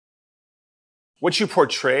what you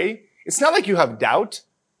portray, it's not like you have doubt,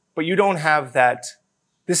 but you don't have that,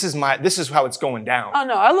 this is how it's going down. Oh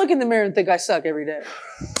no, I look in the mirror and think I suck every day.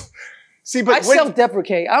 See, but I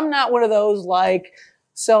self-deprecate. I'm not one of those like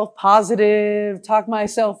self-positive, talk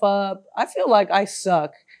myself up. I feel like I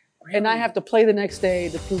suck. Really? And I have to play the next day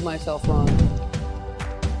to prove myself wrong.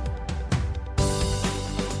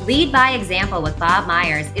 Lead by Example with Bob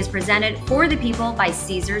Myers is presented for the people by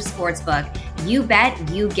Caesars Sportsbook. You bet,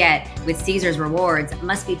 you get with Caesars Rewards.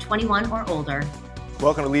 Must be 21 or older.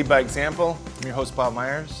 Welcome to Lead by Example. I'm your host, Bob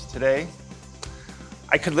Myers. Today,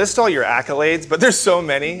 I could list all your accolades, but there's so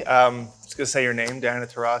many. I'm just gonna say your name, Diana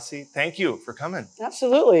Taurasi. Thank you for coming.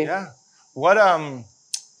 Absolutely. Yeah.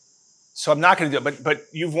 So I'm not gonna do it, but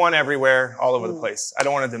you've won everywhere, all over the place. I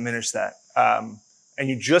don't want to diminish that. And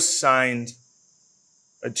you just signed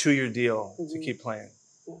a 2-year deal to keep playing.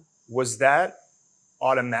 Yeah. Was that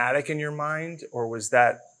automatic in your mind, or was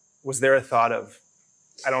there a thought of,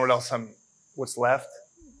 I don't know what else what's left?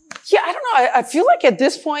 Yeah, I don't know. I feel like at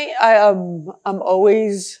this point, I'm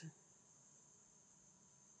always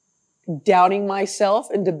doubting myself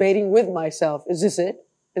and debating with myself. Is this it?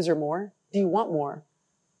 Is there more? Do you want more?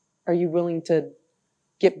 Are you willing to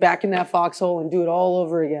get back in that foxhole and do it all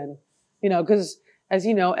over again? You know, because as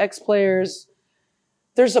you know, ex-players,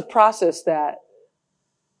 there's a process that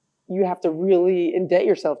you have to really indebt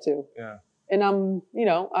yourself to. Yeah. And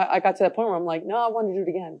I got to that point where I'm like, no, I want to do it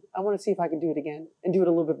again. I want to see if I can do it again and do it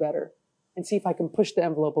a little bit better and see if I can push the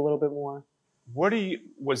envelope a little bit more.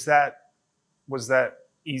 Was that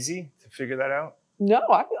easy to figure that out? No,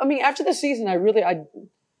 I mean, after the season,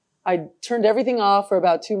 I turned everything off for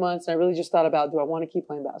about 2 months, and I really just thought about, do I want to keep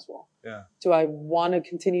playing basketball? Yeah. Do I want to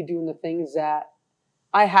continue doing the things that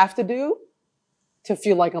I have to do to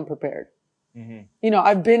feel like I'm prepared? Mm-hmm. You know,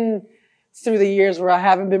 I've been through the years where I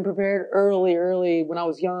haven't been prepared early when I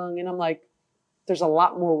was young, and I'm like, there's a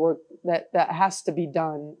lot more work that has to be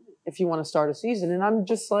done if you want to start a season. And I'm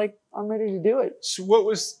just like, I'm ready to do it.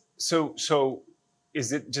 So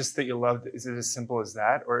is it just that you loved it? Is it as simple as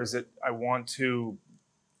that? Or is it, I want to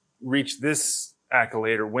reach this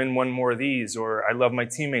accolade or win one more of these, or I love my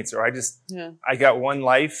teammates, or I got one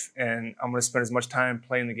life and I'm going to spend as much time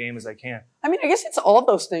playing the game as I can? I mean, I guess it's all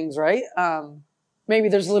those things, right? Maybe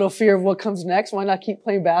there's a little fear of what comes next. Why not keep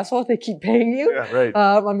playing basketball if they keep paying you? Yeah, right.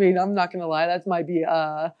 I mean, I'm not going to lie. That might be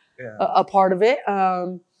a part of it.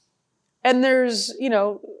 And there's,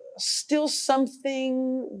 still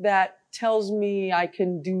something that tells me I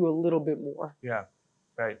can do a little bit more. Yeah,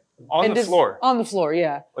 right. On the floor. On the floor,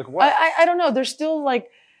 yeah. Like what? I don't know. There's still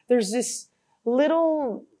there's this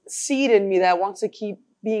little seed in me that wants to keep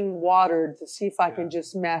being watered to see if I can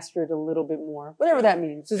just master it a little bit more. Whatever that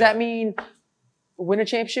means. Does that mean win a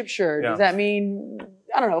championship? Sure. Yeah. Does that mean,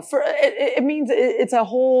 I don't know. It means it's a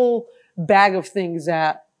whole bag of things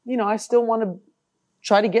that, I still want to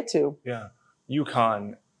try to get to. Yeah.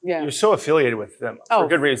 UConn. Yeah. You're so affiliated with them for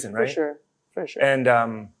good reason, right? For sure.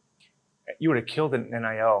 And you would have killed an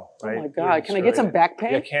NIL, right? Oh my God. Can I get some back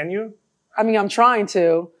pay? Yeah, can you? I mean, I'm trying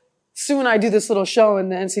to. Soon I do this little show in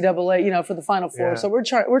the NCAA, for the Final Four. Yeah. So we're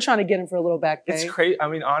trying to get him for a little back pay. It's crazy. I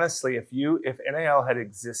mean, honestly, if NIL had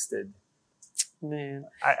existed, man,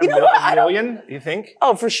 a million, you think?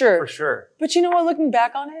 Oh, for sure. For sure. But you know what? Looking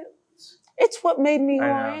back on it, it's what made me who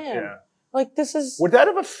I am. Yeah. Like this is. Would that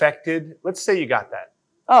have affected? Let's say you got that.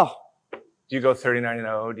 Oh. Do you go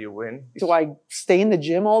 39-0? Do you win? Do I stay in the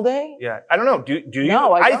gym all day? Yeah, I don't know. Do you?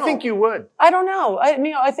 No, I don't. I think you would. I don't know.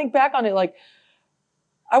 I think back on it like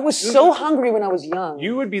I was so hungry when I was young.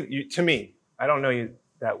 You would be to me. I don't know you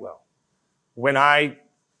that well. When I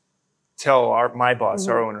tell my boss,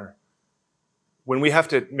 our owner, when we have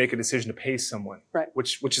to make a decision to pay someone, right,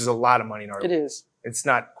 which is a lot of money in our it is. It's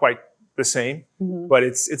not quite the same, but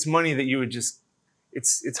it's money that you would just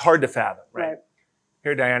it's hard to fathom, right?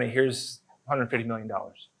 Here, Diana, here's $150 million.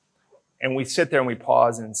 And we sit there and we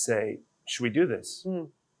pause and say, should we do this?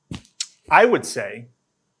 I would say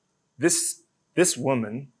this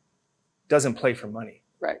woman doesn't play for money.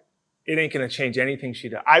 Right. It ain't going to change anything she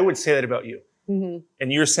does. I would say that about you. Mm-hmm.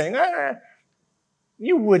 And you're saying,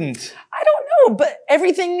 you wouldn't. I don't know, but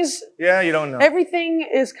everything's... Yeah, you don't know. Everything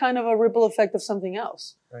is kind of a ripple effect of something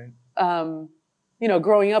else. Right.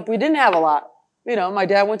 Growing up, we didn't have a lot. My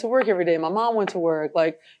dad went to work every day. My mom went to work.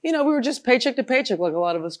 We were just paycheck to paycheck like a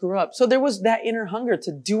lot of us grew up. So there was that inner hunger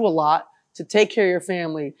to do a lot, to take care of your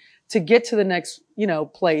family, to get to the next,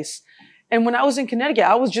 place. And when I was in Connecticut,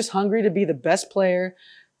 I was just hungry to be the best player,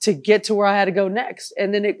 to get to where I had to go next.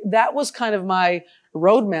 And then that was kind of my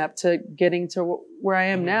roadmap to getting to where I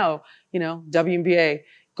am now, WNBA,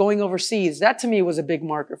 going overseas. That to me was a big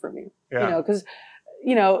marker for me, because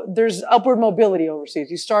there's upward mobility overseas.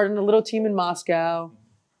 You start in a little team in Moscow,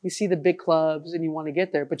 you see the big clubs and you want to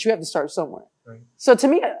get there, but you have to start somewhere. Right. So to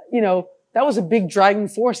me, that was a big driving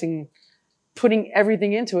force in putting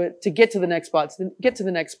everything into it to get to the next spot, to get to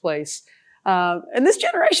the next place. And this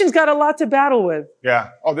generation's got a lot to battle with. Yeah.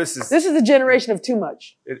 Oh, this is the generation of too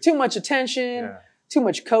much attention, too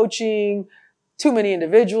much coaching, too many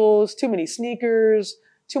individuals, too many sneakers,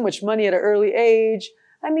 too much money at an early age.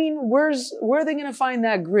 I mean, where are they going to find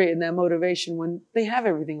that grit and that motivation when they have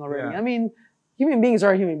everything already? Yeah. I mean, human beings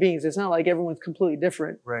are human beings. It's not like everyone's completely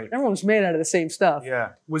different. Right. Everyone's made out of the same stuff. Yeah.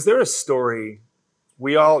 Was there a story?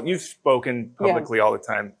 You've spoken publicly all the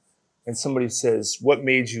time, and somebody says, "What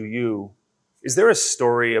made you you?" Is there a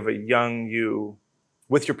story of a young you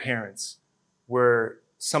with your parents where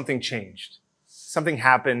something changed? Something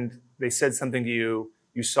happened. They said something to you.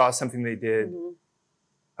 You saw something they did,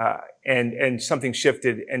 and something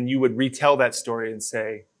shifted, and you would retell that story and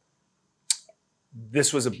say,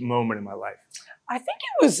 "This was a moment in my life." I think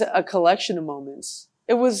it was a collection of moments.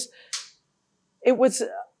 It was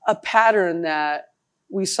a pattern that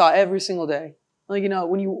we saw every single day. Like,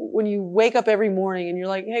 when you wake up every morning and you're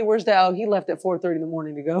like, hey, where's Dad? He left at 4:30 in the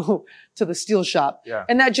morning to go to the steel shop. Yeah.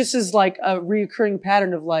 And that just is like a reoccurring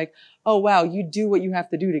pattern of like, oh, wow, you do what you have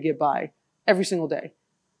to do to get by every single day,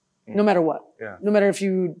 no matter what. Yeah. No matter if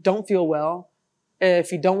you don't feel well,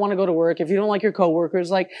 if you don't want to go to work, if you don't like your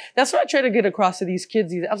coworkers, like that's what I try to get across to these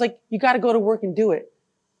kids. I was like, you got to go to work and do it.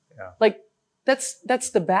 Yeah. Like that's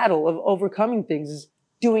the battle of overcoming things, is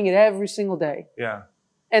doing it every single day. Yeah.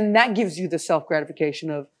 And that gives you the self-gratification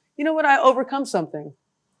of, you know what, I overcome something.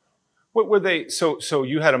 What were they? So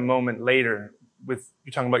you had a moment later you're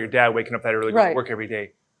talking about your dad waking up that early, going to work every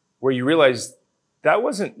day, where you realized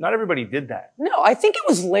not everybody did that. No, I think it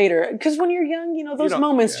was later. Because when you're young, those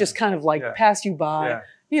moments just kind of like pass you by.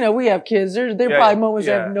 Yeah. We have kids. They're probably moments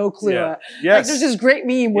that have no clue. Yeah. Yes. Like there's this great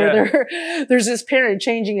meme where there's this parent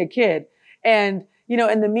changing a kid. And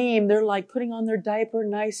in the meme, they're like putting on their diaper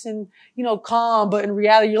nice and, calm. But in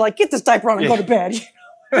reality, you're like, get this diaper on and go to bed.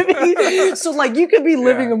 So like you could be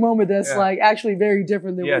living a moment that's like actually very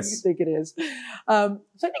different than what you think it is. So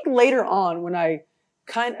I think later on when I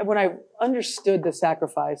understood the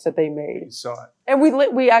sacrifice that they made. You saw it. And we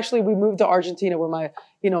moved to Argentina where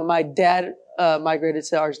my dad migrated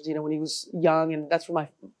to Argentina when he was young, and that's where my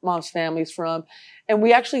mom's family's from. And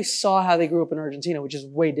we actually saw how they grew up in Argentina, which is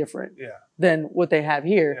way different than what they have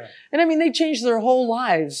here. Yeah. And I mean, they changed their whole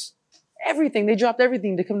lives. Everything. They dropped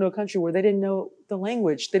everything to come to a country where they didn't know the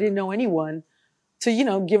language. They didn't know anyone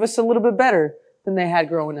to, give us a little bit better than they had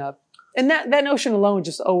growing up. And that notion alone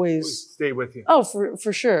just always stay with you. Oh,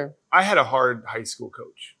 for sure. I had a hard high school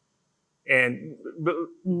coach, and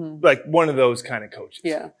like one of those kind of coaches.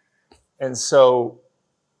 Yeah. And so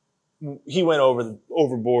he went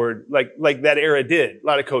overboard, like that era did. A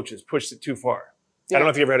lot of coaches pushed it too far. Yeah. I don't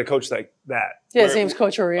know if you ever had a coach like that. Yeah, his name's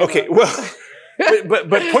Coach Oriana. Okay, well,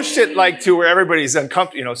 but pushed it like to where everybody's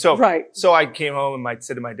uncomfortable. So So I came home and I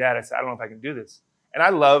said to my dad, I said, I don't know if I can do this. And I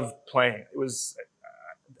loved playing. It was.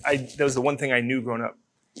 That was the one thing I knew growing up.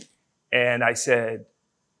 And I said,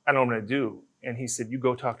 I don't know what I'm going to do. And he said, you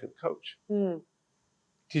go talk to the coach. Mm.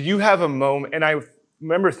 Did you have a moment? And I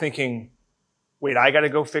remember thinking, wait, I got to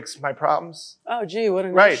go fix my problems? Oh, gee, what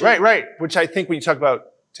a notion. Right. Which I think when you talk about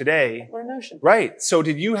today. What a notion. Right. So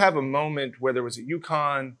did you have a moment where there was a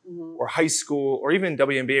UConn or high school or even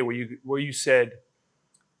WNBA where you said,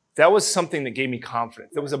 that was something that gave me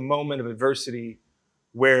confidence? There was a moment of adversity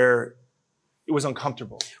where it was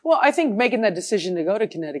uncomfortable. Well, I think making that decision to go to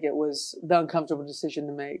Connecticut was the uncomfortable decision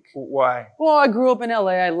to make. Why? Well, I grew up in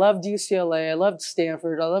LA. I loved UCLA. I loved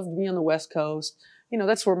Stanford. I loved being on the West Coast.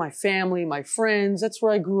 That's where my family, my friends, that's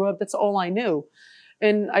where I grew up. That's all I knew.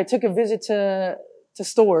 And I took a visit to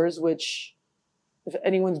Stores, which if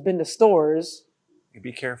anyone's been to Stores, you'd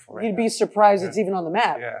be careful. You'd be surprised it's even on the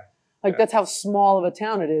map. Yeah. That's how small of a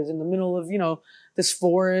town it is in the middle of, this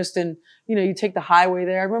forest, and, you take the highway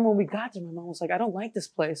there. I remember when we got there, my mom was like, I don't like this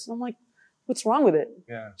place. And I'm like, what's wrong with it?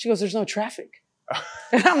 Yeah. She goes, there's no traffic.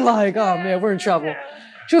 And I'm like, oh man, we're in trouble.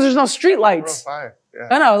 She goes, there's no street lights. Yeah.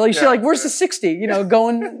 I know. She's like, where's the 60,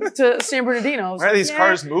 going to San Bernardino? Why are these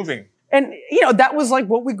cars moving? And, that was like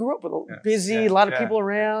what we grew up with. Busy, a lot of people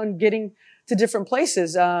around, getting to different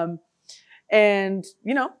places. And,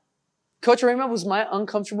 Coach Raymond was my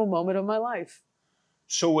uncomfortable moment of my life.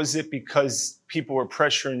 So was it because people were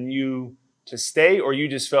pressuring you to stay, or you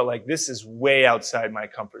just felt like this is way outside my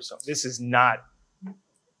comfort zone? This is not.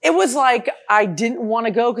 It was like I didn't want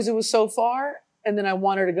to go because it was so far, and then I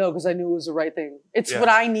wanted to go because I knew it was the right thing. It's what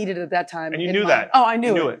I needed at that time. And you knew that. Oh, I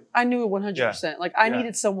knew it. I knew it 100%. Like I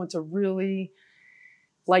needed someone to really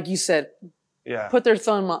like you said, Yeah. put their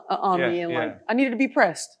thumb on Yeah, me and yeah. like, I needed to be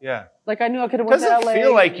pressed. Yeah. Like I knew I could have went to Doesn't LA.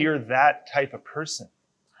 feel like you're that type of person.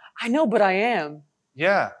 I know, but I am.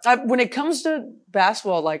 Yeah. When it comes to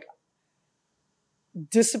basketball, like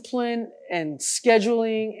discipline and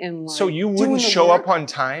scheduling and like So you doing wouldn't the show work- up on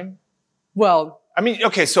time? Well, I mean,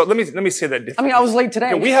 okay, so let me say that differently. I mean, I was late today.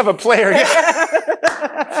 Okay, we have a player.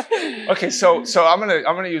 Okay, so I'm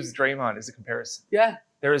gonna use Draymond as a comparison. Yeah,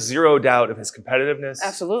 There is zero doubt of his competitiveness.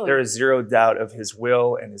 absolutely. There is zero doubt of his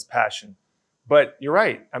will and his passion. But you're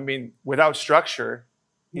right. I mean, without structure,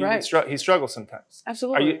 Right. he struggles sometimes.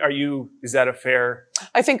 Absolutely. Is that a fair?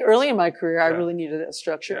 I think early in my career, I Yeah. really needed that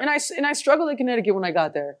structure. Yeah. And I struggled in Connecticut when I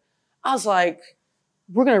got there. I was like,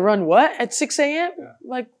 we're going to run what at 6 a.m.? Yeah.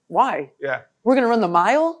 Like, why? Yeah. We're going to run the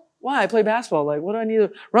mile? Why? I play basketball. Like, what do I need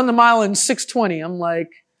to run the mile in 6:20? I'm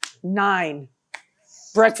like 9.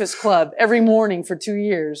 Breakfast club every morning for 2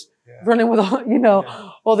 years. Yeah. Running with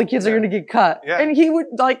all, all the kids are Yeah. going to get cut. Yeah. And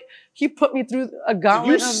he put me through a Did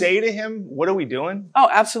gauntlet. you say to him, "What are we doing?" Oh,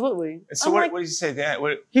 absolutely. And so I'm what like, did you say? Dan?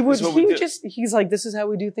 he would this is what we do. he's like, this is how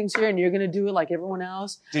we do things here, and you're gonna do it like everyone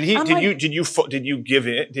else. Did he? I'm Did like- you give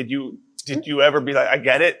it? Did you ever be like, "I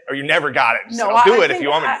get it," or you never got it? No, I'll do I it if think you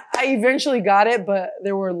want me. I eventually got it, but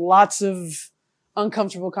there were lots of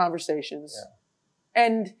uncomfortable conversations. Yeah.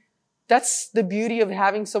 And that's the beauty of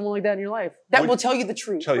having someone like that in your life. That will tell you the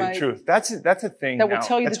truth. Tell you right? the truth. That's a thing. That will now.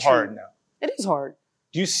 tell you the That's hard truth. now. It is hard.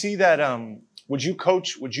 Do you see that? Would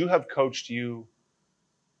you have coached you,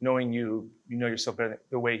 knowing you know yourself better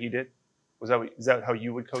the way he did? Is that how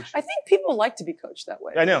you would coach? I think people like to be coached that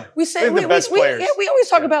way. I know. We say They're the best players. we always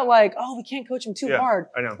talk Yeah. about like, oh, we can't coach them too Yeah, hard.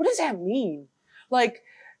 I know. What does that mean? Like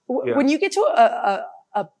Yeah. when you get to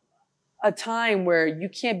a time where you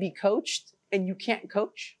can't be coached and you can't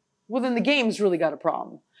coach, well, then the game's really got a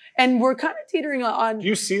problem. And we're kind of teetering on. Do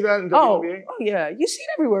you see that in oh WNBA? yeah, you see it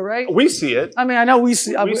everywhere, right? We see it. I mean, I know we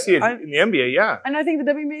see. We see it in the NBA. Yeah. And I think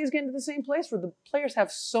the WNBA is getting to the same place where the players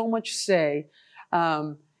have so much say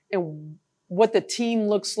in what the team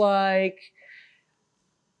looks like,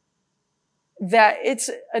 that it's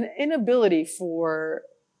an inability for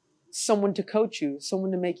someone to coach you,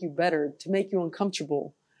 someone to make you better, to make you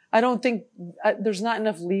uncomfortable. I don't think there's not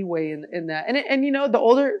enough leeway in that. And the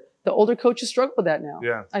older coaches struggle with that now.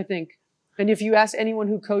 Yeah. I think. And if you ask anyone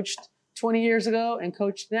who coached 20 years ago and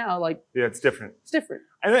coached now, like, Yeah, it's different. it's different.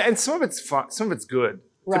 And some of it's fun. Some of it's good.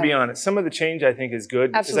 To be Right. honest, some of the change I think is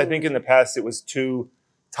good because I Absolutely. think in the past it was too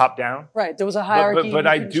top down. Right. There was a hierarchy. But you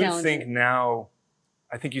I couldn't do challenge think it. now,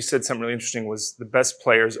 I think you said something really interesting was the best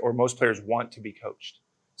players or most players want to be coached.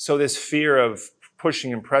 So this fear of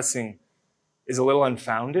pushing and pressing is a little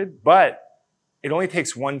unfounded, but it only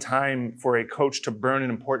takes one time for a coach to burn an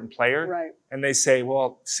important player. Right. And they say,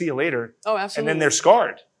 well, see you later. Oh, And absolutely. then they're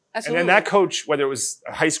scarred. Absolutely. And then that coach, whether it was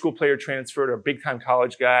a high school player transferred or a big time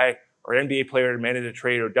college guy or NBA player demanded a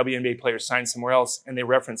trade or WNBA player signed somewhere else and they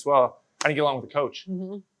reference, well, I didn't get along with the coach.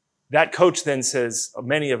 hmm That coach then says,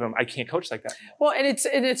 many of them, I can't coach like that. Well, and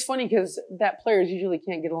it's funny because that players usually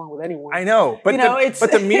can't get along with anyone. I know, but it's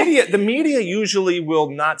but the media usually will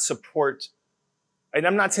not support. And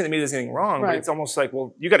I'm not saying the media does anything wrong, Right. but it's almost like,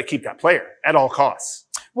 well, you got to keep that player at all costs.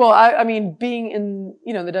 Well, I mean, being in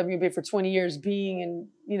the WNBA for 20 years, being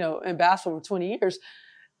in basketball for 20 years,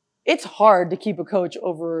 it's hard to keep a coach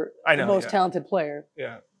over I know, the most yeah. talented player.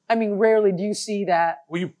 Yeah. I mean, rarely do you see that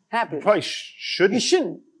Well, you happen. probably shouldn't. You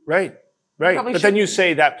shouldn't. Right. probably But then you shouldn't.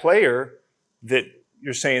 say that player that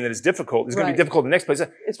you're saying that is difficult is going to Right. be difficult in the next place.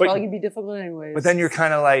 It's But- probably gonna be difficult anyways. But then you're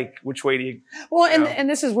kind of like, which way do you? well, and Yeah. and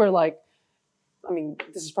this is where I mean,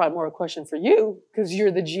 this is probably more a question for you because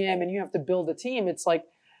you're the GM and you have to build a team. It's like,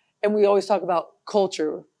 and we always talk about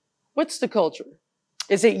culture. What's the culture?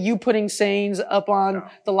 Is it you putting sayings up on No.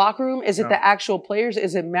 the locker room? Is it No. the actual players?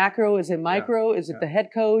 Is it macro? Is it micro? Is it Yeah. the head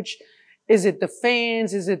coach? Is it the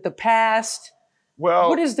fans? Is it the past? Well,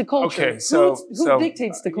 What is the culture? Okay, so who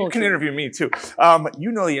dictates the culture? You can interview me too.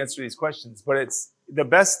 You know the answer to these questions, but it's the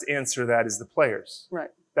best answer to that is the players. Right.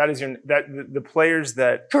 That is the players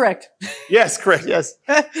that. Correct. Yes, correct. Yes.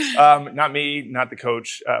 Not me, not the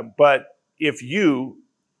coach. But if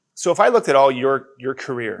I looked at all your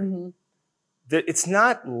career, Mhm. that it's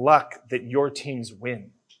not luck that your teams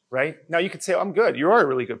win, right? Now you could say, oh, I'm good. You are a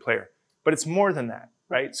really good player, but it's more than that,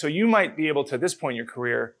 right? So you might be able to, at this point in your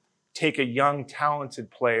career, take a young, talented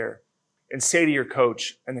player and say to your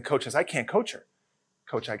coach, and the coach says, I can't coach her.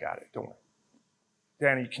 Coach, I got it. Don't worry.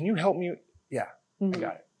 Danny, can you help me? Yeah, I Mhm.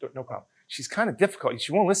 got it. No problem. She's kind of difficult.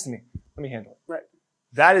 She won't listen to me. Let me handle it. Right.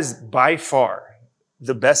 That is by far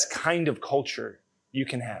the best kind of culture you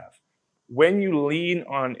can have. When you lean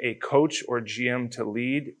on a coach or GM to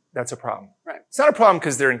lead, that's a problem. Right. It's not a problem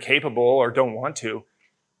because they're incapable or don't want to.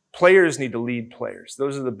 Players need to lead players.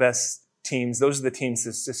 Those are the best teams. Those are the teams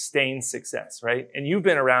that sustain success, right? And you've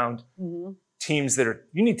been around teams that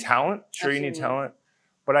you need talent. Sure, Absolutely. you need talent.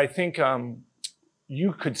 But I think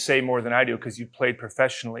you could say more than I do because you played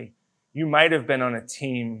professionally. You might have been on a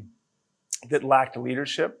team that lacked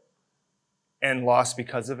leadership and lost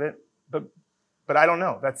because of it. But I don't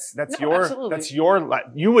know.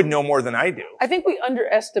 You would know more than I do. I think we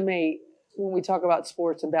underestimate when we talk about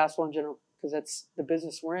sports and basketball in general, because that's the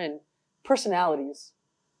business we're in, personalities.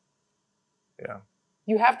 Yeah.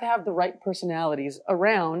 You have to have the right personalities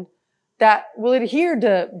around that will adhere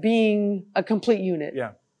to being a complete unit.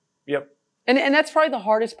 Yeah. Yep. And that's probably the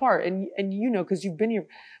hardest part. And you know, because you've been here,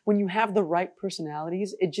 when you have the right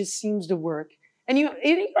personalities, it just seems to work. And you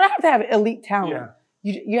don't have to have elite talent.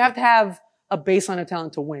 Yeah. You have to have a baseline of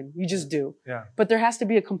talent to win. You just do. Yeah. But there has to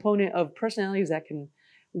be a component of personalities that can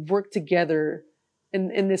work together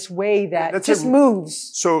in this way that just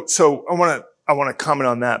moves. So I want to comment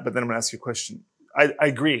on that, but then I'm going to ask you a question. I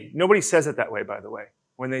agree. Nobody says it that way, by the way.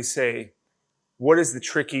 When they say, what is the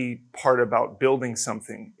tricky part about building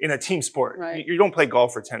something in a team sport? Right. You don't play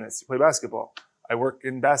golf or tennis. You play basketball. I work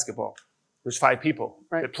in basketball. There's 5 people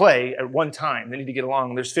that play at one time. They need to get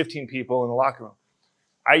along. There's 15 people in the locker room.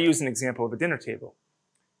 I use an example of a dinner table.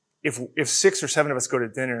 If 6 or 7 of us go to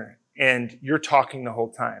dinner and you're talking the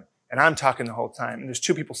whole time and I'm talking the whole time and there's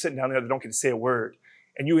 2 people sitting down there that don't get to say a word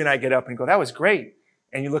and you and I get up and go, that was great.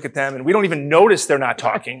 And you look at them and we don't even notice they're not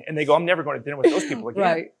talking and they go, I'm never going to dinner with those people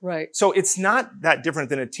again. Right. So it's not that different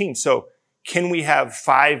than a team. So can we have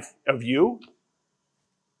 5 of you?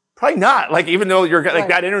 Probably not. Like, even though you're like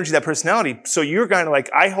that energy, that personality. So you're kind of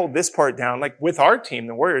like, I hold this part down. Like with our team,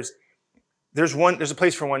 the Warriors, there's a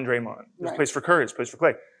place for one Draymond. There's a place for Curry. There's a place for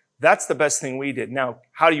Clay. That's the best thing we did. Now,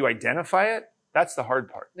 how do you identify it? That's the hard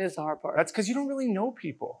part. It is the hard part. That's because you don't really know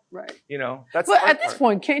people. Right. You know, that's But the hard at this part.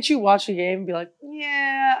 point, can't you watch a game and be like,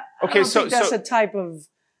 yeah, Okay, I don't so- think that's so- the type of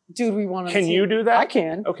dude we want to Can you do that? I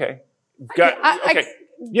can. Okay. I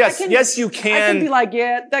Yes, you I can. can be like,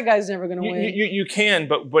 yeah, that guy's never going to win. You can,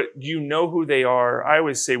 but you know who they are. I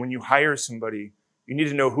always say when you hire somebody, you need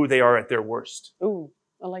to know who they are at their worst. Ooh,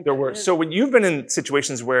 I like Their that. worst. Yeah. So when you've been in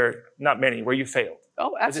situations where, not many, where you failed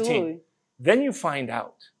Oh, as a absolutely. team, then you find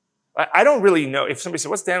out. I don't really know. If somebody said,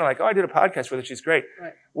 what's Dana like? Oh, I did a podcast with her. She's great.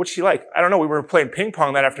 Right. What's she like? I don't know. We were playing ping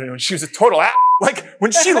pong that afternoon. She was a total ass. Like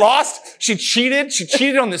when she lost, she cheated. She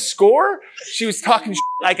cheated on the score. She was talking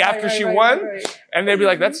like after she won. Right. And they'd be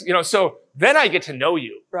like, that's, so then I get to know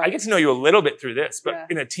you. Right. I get to know you a little bit through this, but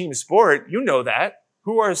in a team sport, you know that.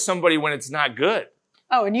 Who are somebody when it's not good?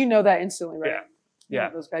 Oh, and you know that instantly, right? You Yeah.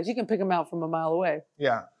 know those guys. You can pick them out from a mile away.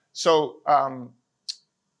 Yeah. So,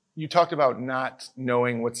 you talked about not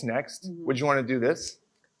knowing what's next. Mm-hmm. Would you want to do this?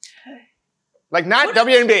 Like not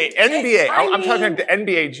WNBA, NBA. I'm talking like the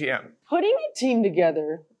NBA GM. Putting a team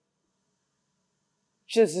together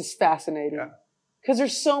just is fascinating. Yeah. Because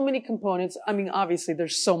there's so many components. I mean, obviously,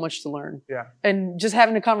 there's so much to learn. Yeah. And just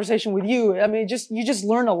having a conversation with you, I mean, you just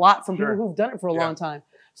learn a lot from Sure. people who've done it for a long time.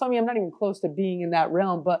 So, I mean, I'm not even close to being in that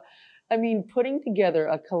realm, but I mean, putting together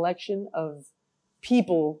a collection of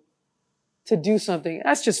people to do something,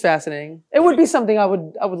 that's just fascinating. It would be something I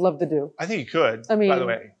would love to do. I think you could. I mean, by the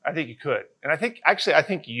way, I think you could, and I think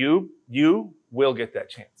you will get that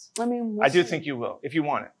chance. I mean, I do think you will if you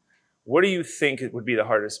want it. What do you think it would be the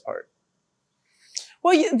hardest part?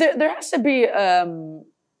 Well, there has to be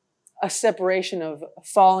a separation of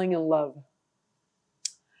falling in love.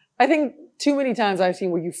 I think too many times I've seen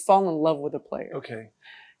where you fall in love with a player. Okay.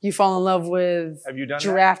 You fall in love with Have you done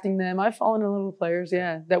drafting them. I've fallen in love with players,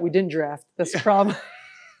 that we didn't draft. That's the problem.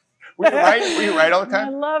 Were you right? Were you right all the I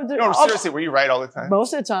time? loved it. No, seriously, were you right all the time?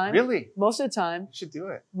 Most of the time. Really? Most of the time. You should do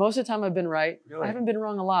it. Most of the time I've been right. Really? I haven't been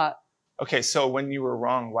wrong a lot. Okay, so when you were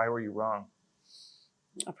wrong, why were you wrong?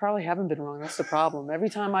 I probably haven't been wrong. That's the problem. Every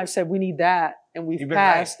time I've said we need that and we've You've been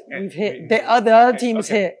passed, right. we've hit. The other team's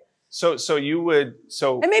Okay. hit. So you would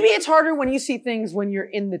And maybe it's harder when you see things when you're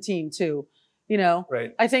in the team too. You know?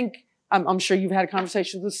 right. I think I'm sure you've had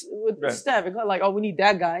conversations with Right. Steph and like, oh, we need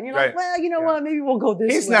that guy. And you're like, Right. well, you know Yeah. what? Maybe we'll go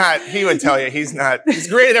this He's way. not. He would tell you he's not. He's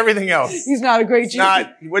great at everything else. He's not a great He's GM.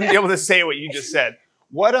 not. He wouldn't be able to say what you just said.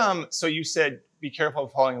 What So you said be careful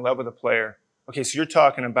of falling in love with a player. Okay, so you're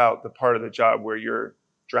talking about the part of the job where you're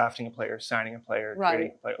drafting a player, signing a player, Right.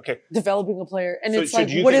 trading a player. Okay. Developing a player. And So- it's so like,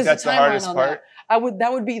 do you what think is that's the the timeline hardest on part? that?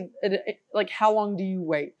 That would be like, how long do you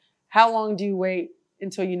wait? How long do you wait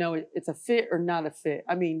until you know it's a fit or not a fit?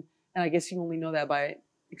 I mean, and I guess you only know that by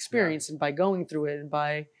experience and by going through it and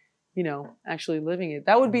by, actually living it.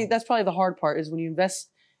 That's probably the hard part, is when you invest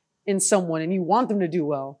in someone and you want them to do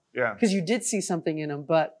well. Yeah. Because you did see something in them,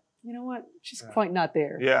 but you know what? It's just quite not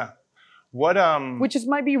there. Yeah. What, Which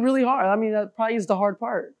might be really hard. I mean, that probably is the hard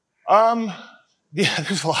part. Yeah,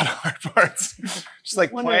 there's a lot of hard parts. Just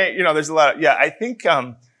like playing, there's a lot of, I think,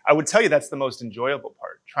 I would tell you that's the most enjoyable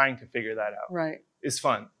part. Trying to figure that out. Right. Is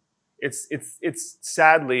fun. It's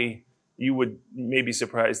sadly, you would maybe be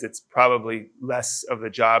surprised, it's probably less of the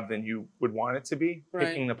job than you would want it to be,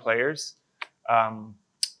 picking the players.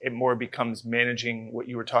 It more becomes managing what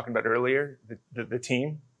you were talking about earlier, the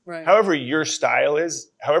team. Right. However your style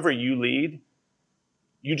is, however you lead,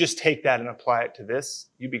 you just take that and apply it to this,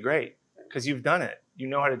 you'd be great. Because you've done it. You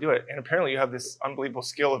know how to do it. And apparently you have this unbelievable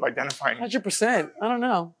skill of identifying. 100%. I don't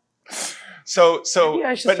know. So maybe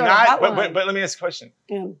I should start a hotline. But let me ask a question.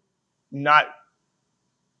 Yeah.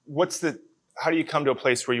 How do you come to a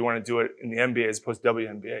place where you want to do it in the NBA as opposed to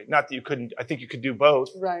WNBA? Not that you couldn't, I think you could do both.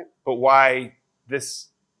 Right. But why the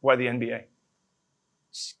NBA?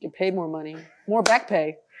 Just get paid more money. More back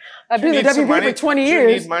pay. I've been in the WNBA for 20 years.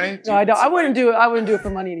 Do you need money? No, I don't. I wouldn't do it for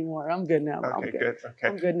money anymore. I'm good now. Okay, good. Okay.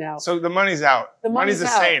 I'm good now. So the money's out. The money's the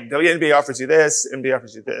out. same. The NBA offers you this, NBA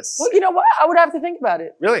offers you this. Well, you know what? I would have to think about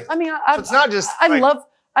it. Really? I mean, so it's not just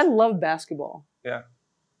I love basketball. Yeah.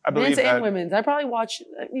 I believe men's that. and women's. I probably watch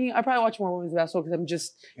more women's basketball because I'm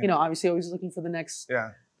just, obviously always looking for the next,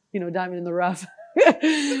 diamond in the rough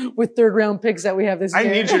with third round picks that we have this year. I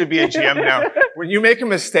need you to be a GM now. When you make a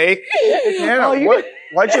mistake,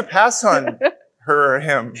 why'd you pass on her or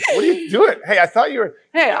him? What are you doing? Hey, I thought you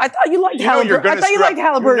liked Halliburton. I thought you liked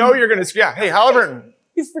Halliburton. You're going to, hey, Halliburton.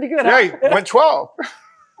 He's pretty good. Yeah, he went 12.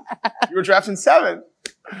 You were drafting 7.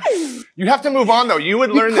 You have to move on though. You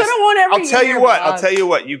would learn this. I'll tell you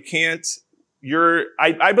what. You can't.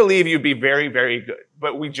 I believe you'd be very, very good.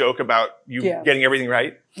 But we joke about you getting everything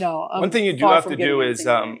right. No. One thing you do have to do is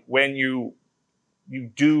when you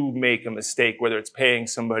do make a mistake, whether it's paying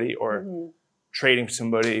somebody or trading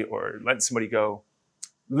somebody or letting somebody go,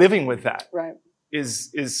 living with that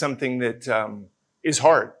is something that is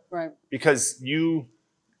hard. Right. Because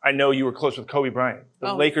I know you were close with Kobe Bryant.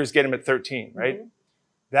 The Lakers get him at 13, right? Mm-hmm.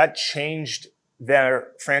 That changed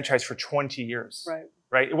their franchise for 20 years.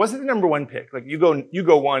 Right. It wasn't the number 1 pick. Like you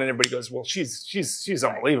go one and everybody goes, well, she's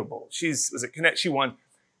unbelievable. She won.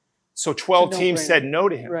 So 12 teams said no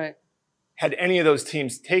to him. Right. Had any of those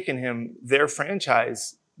teams taken him, their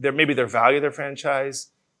franchise, maybe their value of their franchise,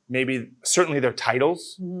 maybe certainly their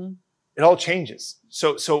titles, it all changes.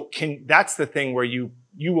 So that's the thing where you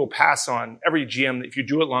will pass on every GM, if you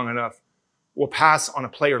do it long enough, will pass on a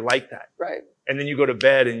player like that. Right. And then you go to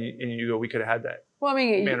bed and you go, we could have had that. Well, I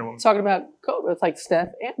mean, talking about Kobe, it's like Steph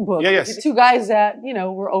and Book. Yeah, yes. 2 guys that,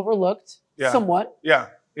 were overlooked somewhat. Yeah,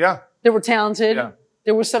 yeah. They were talented. Yeah.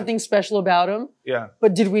 There was something special about them. Yeah.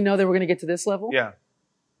 But did we know they were going to get to this level? Yeah.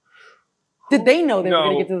 Did they know they were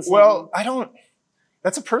going to get to this level? Well,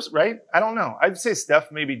 that's a person, right? I don't know. I'd say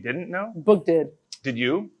Steph maybe didn't know. Book did. Did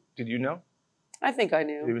you? Did you know? I think I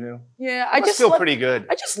knew. You knew? Yeah. I just feel pretty good.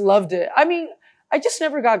 I just loved it. I mean, I just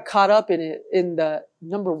never got caught up in it, in the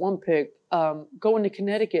number 1 pick, going to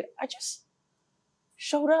Connecticut. I just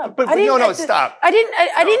showed up. But stop. I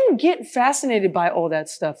didn't get fascinated by all that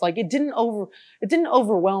stuff. Like it didn't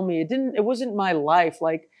overwhelm me. It wasn't my life.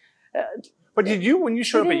 Like, but did you, when you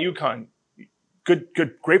showed up at UConn,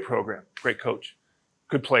 great program, great coach,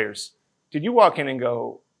 good players, did you walk in and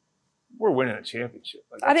go, we're winning a championship?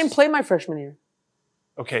 Like, I didn't play my freshman year.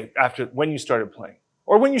 Okay. When you started playing.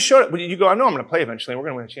 Or when you showed up, you go, I know I'm going to play eventually, and we're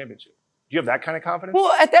going to win a championship. Do you have that kind of confidence?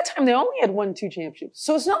 Well, at that time, they only had 1, 2 championships.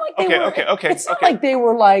 So it's not like they were. It's not like they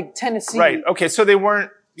were like Tennessee. Right. Okay. So they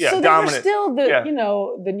weren't, so dominant. they were still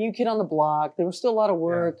the new kid on the block. There was still a lot of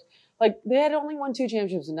work. Yeah. Like they had only 1, 2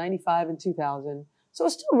 championships in 95 and 2000. So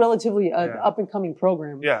it's still relatively an up and coming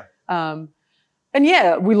program. Yeah. And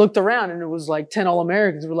we looked around and it was like 10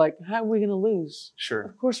 All-Americans. We're like, how are we going to lose? Sure.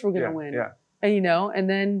 Of course we're going to win. Yeah. And, and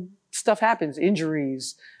then stuff happens,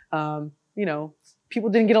 injuries, people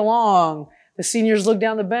didn't get along. The seniors looked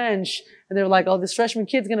down the bench and they were like, oh, this freshman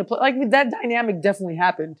kid's going to play. Like that dynamic definitely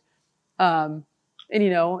happened. And,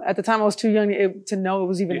 at the time I was too young to know it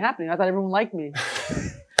was even happening. I thought everyone liked me.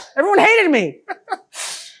 Everyone hated me.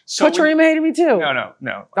 Coach Rima hated me too.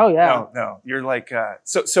 No. Oh yeah. No. You're like,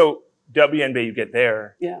 so WNBA, you get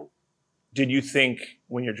there. Yeah. Did you think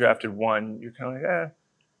when you're drafted 1, you're kind of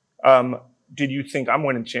like, did you think I'm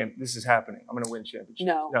winning this is happening? I'm going to win championship.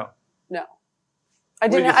 No. I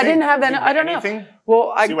didn't have that. I don't know.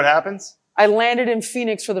 Well, see what happens. I landed in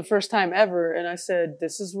Phoenix for the first time ever, and I said,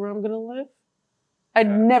 "This is where I'm going to live." I'd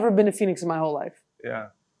never been to Phoenix in my whole life. Yeah.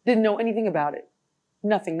 Didn't know anything about it.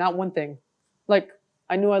 Nothing, not one thing. Like,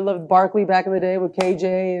 I knew I loved Barkley back in the day with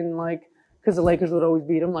KJ and like, because the Lakers would always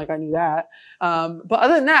beat him. Like, I knew that. But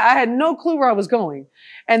other than that, I had no clue where I was going.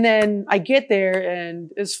 And then I get there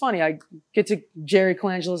and it's funny. I get to Jerry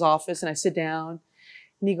Colangelo's office and I sit down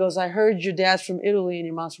and he goes, I heard your dad's from Italy and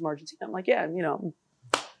your mom's from Argentina. I'm like, yeah, you know.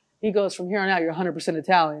 He goes, from here on out, you're 100%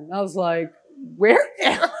 Italian. I was like, where?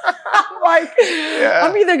 Like,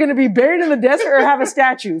 I'm either going to be buried in the desert or have a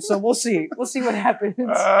statue. So we'll see. We'll see what happens.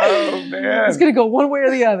 Oh, man. It's going to go one way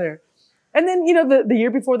or the other. And then, you know, the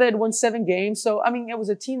year before they had won 7 games. So, I mean, it was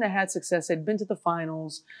a team that had success. They'd been to the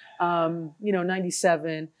finals, you know,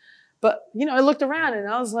 97. But, you know, I looked around and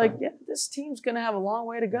I was like, yeah, this team's going to have a long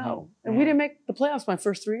way to go. And we didn't make the playoffs my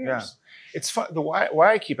first 3 years. Yeah. It's fun.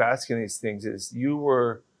 Why I keep asking these things is you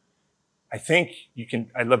were, I think you can,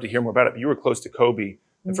 I'd love to hear more about it, but you were close to Kobe.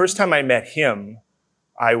 The first time I met him,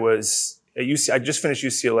 I was at I just finished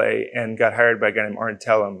UCLA and got hired by a guy named Arn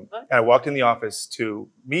Tellem. And I walked in the office to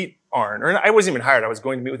meet Arn, or I wasn't even hired. I was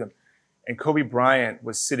going to meet with him. And Kobe Bryant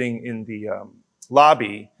was sitting in the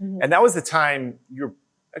lobby. And that was the time you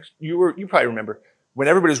probably remember when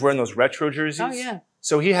everybody was wearing those retro jerseys. Oh, yeah.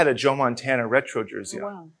 So he had a Joe Montana retro jersey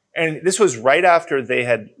on. Wow. And this was right after they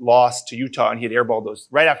had lost to Utah and he had airballed those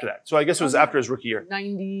right after that. So I guess it was after his rookie year.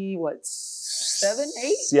 90, what, 7,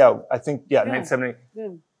 8? Yeah, I think, 97, 8. Yeah.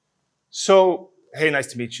 So, hey, nice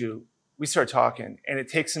to meet you. We start talking and it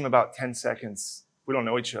takes him about 10 seconds. We don't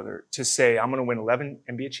know each other to say, I'm going to win 11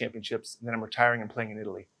 NBA championships and then I'm retiring and playing in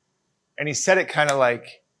Italy. And he said it kind of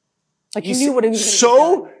like he knew what he was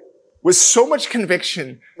going to do. With so much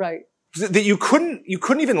conviction. Right. That you couldn't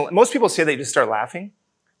even, most people say they just start laughing.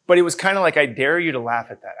 But it was kind of like, I dare you to laugh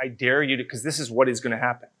at that. I dare you to, because this is what is going to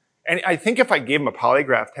happen. And I think if I gave him a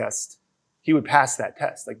polygraph test, he would pass that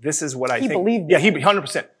test. Like, this is what I think. He believed Yeah, it. he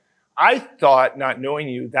 100%. I thought, not knowing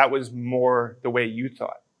you, that was more the way you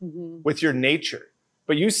thought with your nature.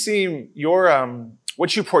 But you seem,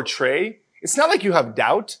 what you portray, it's not like you have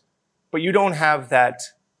doubt, but you don't have that,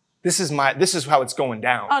 this is how it's going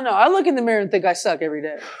down. Oh, no. I look in the mirror and think I suck every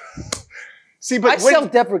day. See, but I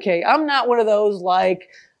self-deprecate. I'm not one of those, like,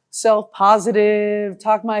 self-positive,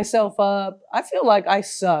 talk myself up. I feel like I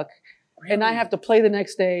suck. Really? And I have to play the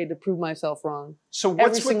next day to prove myself wrong. So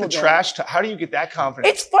what's with the trash talk? How do you get that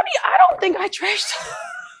confidence? It's funny. I don't think I trash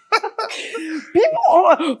talk.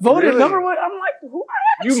 People voted number one. I'm like, who?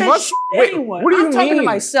 I haven't said shit to anyone. What do you mean? I'm talking to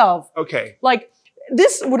myself. Okay. Like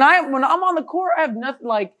this, when I'm on the court, I have nothing.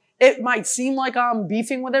 Like, it might seem like I'm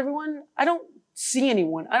beefing with everyone. I don't see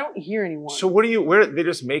anyone. I don't hear anyone. So where they're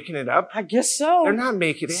just making it up? I guess so. They're not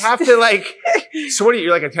making it. They have to like, so what are you,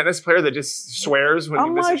 you're like a tennis player that just swears when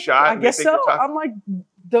you miss a shot? I guess so. I'm like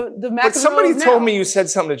the McEnroe. But somebody told me you said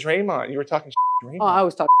something to Draymond. You were talking to Draymond. Oh, I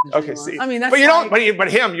was talking to Draymond. Okay, see. I mean, that's but you don't, but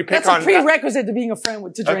him, you pick on. That's a prerequisite to being a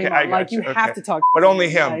friend to Draymond. Okay, like, you have to talk. But only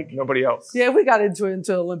him, nobody else. Yeah, we got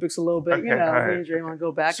into Olympics a little bit. Okay, you know, right. me and Draymond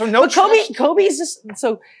go back. So no, but Kobe's just,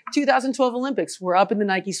 so 2012 Olympics, we're up in the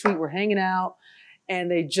Nike suite, we're hanging out, and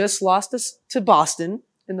they just lost us to Boston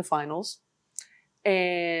in the finals.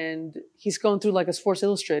 And he's going through like a Sports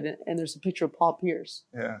Illustrated, and there's a picture of Paul Pierce.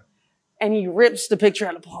 Yeah. And he rips the picture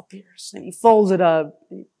out of Paul Pierce, and he folds it up,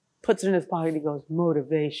 and he puts it in his pocket, and he goes,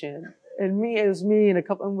 motivation. And it was me and a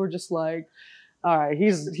couple, and we're just like, all right,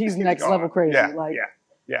 he's next level crazy. Yeah, like,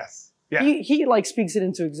 yes. Yeah. He like speaks it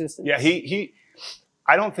into existence. Yeah,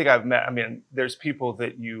 I don't think I've met, I mean, there's people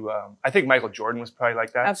that I think Michael Jordan was probably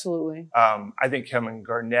like that. Absolutely. I think Kevin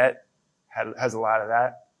Garnett has a lot of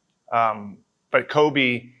that. But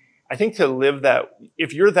Kobe, I think to live that,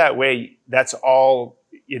 if you're that way, that's all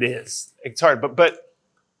it is. It's hard. But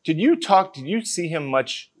did you see him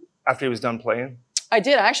much after he was done playing? I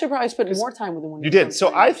did. I actually probably spent more time with him when you did.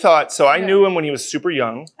 So I thought, I knew him when he was super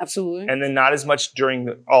young. Absolutely. And then not as much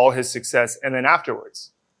during all his success and then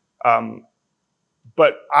afterwards.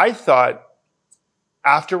 But I thought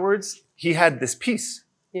afterwards he had this peace.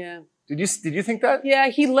 Yeah. Did you think that? Yeah,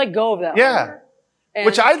 he let go of that. Yeah.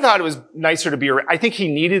 Which I thought it was nicer to be around. I think he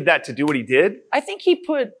needed that to do what he did. I think he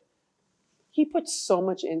put so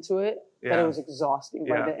much into it that it was exhausting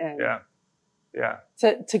by the end. Yeah.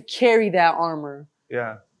 To carry that armor.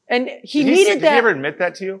 Yeah. And he needed that. Did he ever admit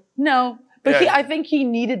that to you? No. But I think he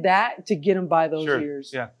needed that to get him by those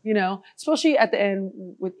years. Yeah. You know, especially at the end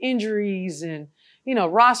with injuries and, you know,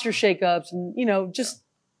 roster shakeups and, you know, just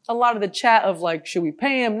a lot of the chat of like, should we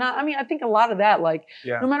pay him? Not, I mean, I think a lot of that, like,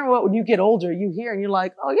 no matter what, when you get older, you hear and you're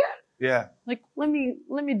like, oh yeah. Yeah. Like, let me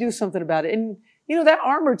do something about it. And, you know, that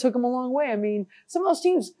armor took him a long way. I mean, some of those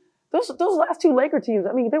teams, those last two Laker teams,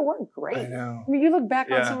 I mean, they weren't great. I know. I mean, you look back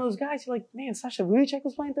on some of those guys, you're like, man, Sasha Vujic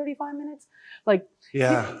was playing 35 minutes. Like,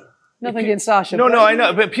 Nothing against Sasha. No, I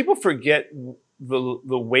know, but people forget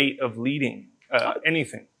the weight of leading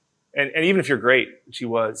anything, and even if you're great, she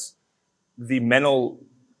was the mental,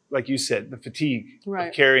 like you said, the fatigue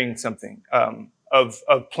of carrying something, of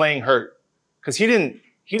playing hurt, because he didn't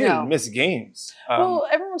miss games. Well,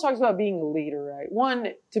 everyone talks about being a leader, right? One,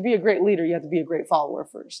 to be a great leader, you have to be a great follower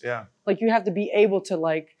first. Yeah, like you have to be able to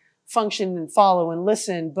like function and follow and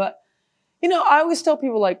listen, but. I always tell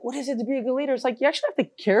people, like, what is it to be a good leader? It's like, you actually have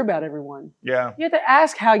to care about everyone. Yeah. You have to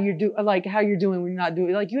ask how you're doing when you're not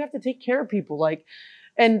doing, like, you have to take care of people. Like,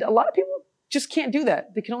 and a lot of people just can't do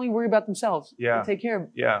that. They can only worry about themselves. Yeah. And take care of.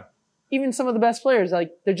 Yeah. Even some of the best players,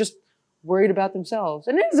 like, they're just worried about themselves.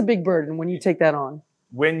 And it is a big burden when you take that on.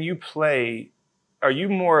 When you play, are you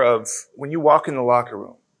more of, when you walk in the locker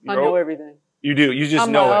room? I know everything. You do. You just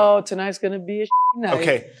know like, it. Oh, tonight's going to be a night.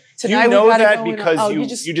 Okay. Tonight you know that because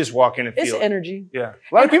you just walk in and feel it's energy. Yeah.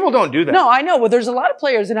 A lot of people don't do that. No, I know. But there's a lot of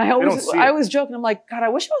players, and I always joke, and I'm like, God, I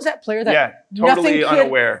wish I was that player that totally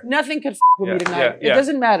unaware. Nothing could with me tonight. It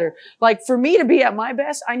doesn't matter. Like, for me to be at my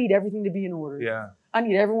best, I need everything to be in order. Yeah. I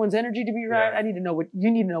need everyone's energy to be right. I need to know what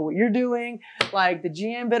you need to know what you're doing. Like, the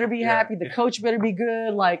GM better be happy. The coach better be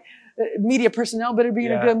good. Like, media personnel better be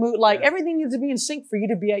in a good mood. Like, everything needs to be in sync for you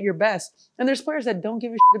to be at your best. And there's players that don't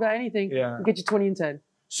give a shit about anything. Yeah. Get you 20 and 10.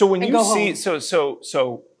 So when you see,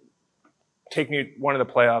 so take me one of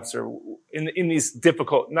the playoffs or in these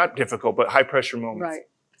not difficult, but high pressure moments. Right.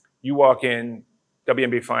 You walk in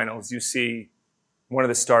WNBA finals, you see one of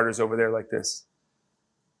the starters over there like this.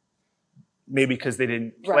 Maybe because they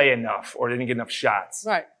didn't play enough or they didn't get enough shots.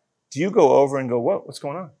 Right. Do you go over and go, what's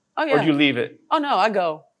going on? Oh, yeah. Or do you leave it? Oh, no, I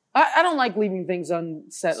go. I don't like leaving things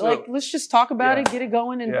unsaid. So, like, let's just talk about it, get it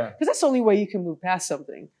going. And because that's the only way you can move past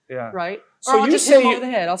something. Yeah. Right? So or I'll just hit him over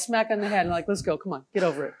the head. I'll smack on the head and like, let's go. Come on, get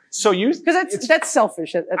over it. So because that's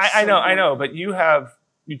selfish. I know. But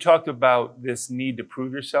you talked about this need to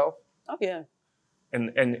prove yourself. Oh, yeah. And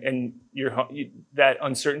that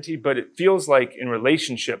uncertainty, but it feels like in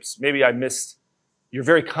relationships, maybe you're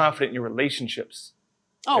very confident in your relationships.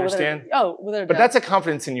 Oh, understand? Without a doubt. But that's a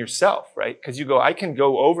confidence in yourself, right? Because you go, I can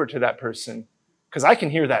go over to that person because I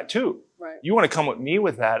can hear that too. Right. You want to come with me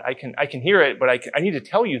with that? I can hear it, but I need to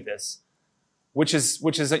tell you this, which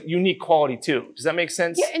is a unique quality too. Does that make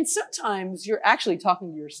sense? Yeah, and sometimes you're actually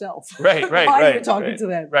talking to yourself. Right. While you're talking to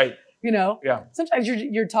them. Right. Yeah. Sometimes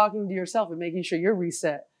you're talking to yourself and making sure you're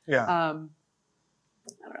reset. Yeah. I don't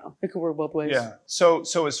know. It could work both ways. Yeah. So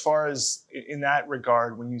as far as in that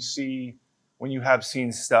regard, when you have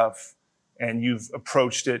seen stuff and you've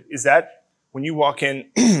approached it, is that when you walk in,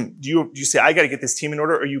 do you say, I got to get this team in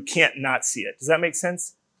order, or you can't not see it? Does that make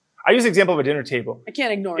sense? I use the example of a dinner table. I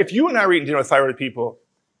can't ignore it. If you and I were eating dinner with 5 other people,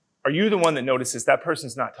 are you the one that notices that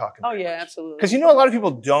person's not talking? Oh, yeah, absolutely. Because a lot of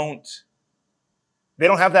people don't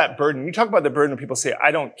have that burden. You talk about the burden when people say,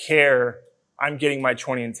 I don't care, I'm getting my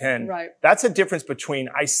 20 and 10. Right. That's a difference between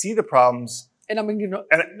I see the problems and I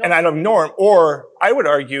ignore them, or I would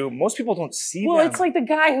argue most people don't see them. Well, it's like the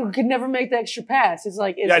guy who could never make the extra pass. It's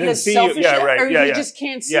like, is I didn't he see selfish you. Yeah, right. or Yeah, he just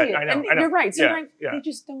can't see it? I know. You're right. Sometimes they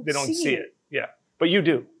just don't see it. Yeah. But you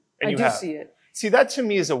do. And I you do have. see it. See, that to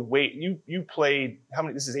me is a weight. You played, how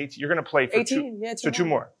many, this is 18, you're going to play for 18, two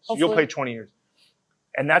more. So you'll play 20 years.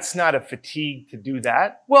 And that's not a fatigue to do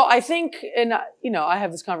that. Well, I think, and I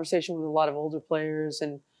have this conversation with a lot of older players,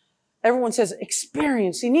 and everyone says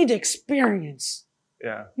experience. You need to experience.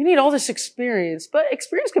 Yeah. You need all this experience, but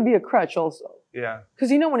experience could be a crutch also. Yeah. Because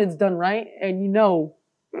when it's done right, and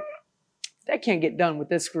that can't get done with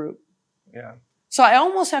this group. Yeah. So I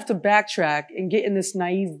almost have to backtrack and get in this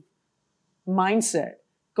naive mindset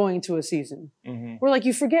going into a season. Mm-hmm. Where like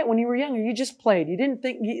you forget when you were younger, you just played. You didn't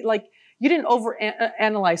think you didn't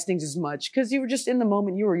analyze things as much because you were just in the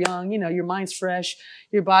moment. You were young, your mind's fresh,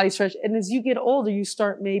 your body's fresh. And as you get older, you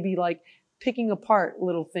start maybe like picking apart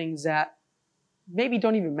little things that maybe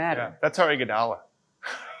don't even matter. Yeah, that's our Iguodala.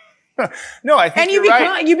 No, I think you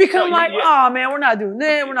become oh man, we're not doing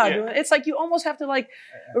that. We're not doing it. It's like you almost have to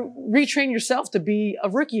retrain yourself to be a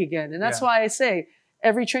rookie again. And that's why I say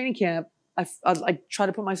every training camp, I try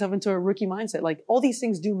to put myself into a rookie mindset. Like all these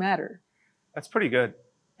things do matter. That's pretty good.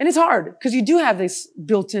 And it's hard because you do have this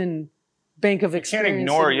built-in bank of experience. You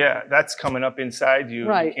can't ignore, that's coming up inside you.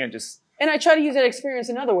 Right. You can't just. And I try to use that experience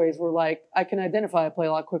in other ways where I can identify I play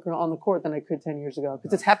a lot quicker on the court than I could 10 years ago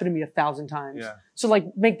because it's happened to me 1,000 times. Yeah.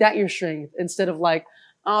 So make that your strength instead of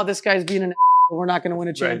this guy's being an we're not going to win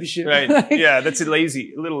a championship. Right. That's a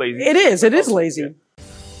little lazy. It is lazy. Yeah.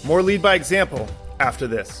 More Lead by Example after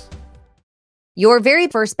this. Your very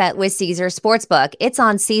first bet with Caesars Sportsbook. It's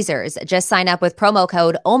on Caesars. Just sign up with promo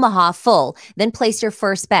code OMAHAFULL, then place your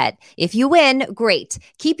first bet. If you win, great.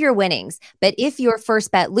 Keep your winnings. But if your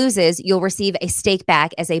first bet loses, you'll receive a stake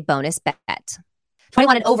back as a bonus bet.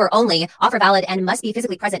 21 and over only. Offer valid and must be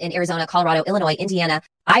physically present in Arizona, Colorado, Illinois, Indiana,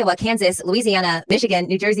 Iowa, Kansas, Louisiana, Michigan,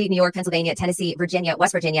 New Jersey, New York, Pennsylvania, Tennessee, Virginia,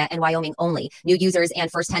 West Virginia, and Wyoming only. New users and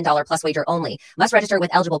first $10 plus wager only. Must register with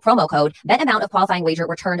eligible promo code. Bet amount of qualifying wager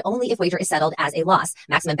returned only if wager is settled as a loss.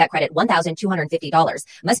 Maximum bet credit $1,250.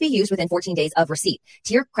 Must be used within 14 days of receipt.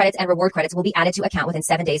 Tier credits and reward credits will be added to account within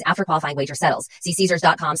 7 days after qualifying wager settles. See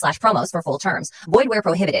Caesars.com/promos for full terms. Void where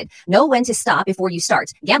prohibited. Know when to stop before you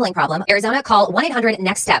start. Gambling problem? Arizona, call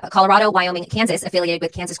 1-800-NEXT-STEP. Colorado, Wyoming, Kansas, affiliated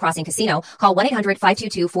with Kansas Crossing Casino, call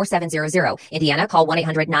 1-800-522-4700. Indiana, call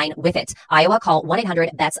 1-800-9-WITH-IT. Iowa, call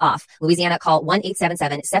 1-800-BETS-OFF. Louisiana, call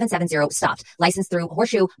 1-877-770-STOPPED. Licensed through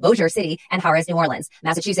Horseshoe, Bossier City, and Harrah's, New Orleans.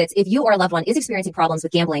 Massachusetts, if you or a loved one is experiencing problems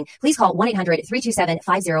with gambling, please call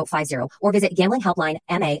 1-800-327-5050 or visit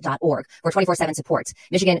gamblinghelplinema.org for 24/7 support.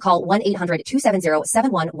 Michigan, call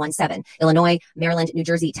 1-800-270-7117. Illinois, Maryland, New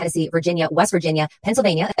Jersey, Tennessee, Virginia, West Virginia,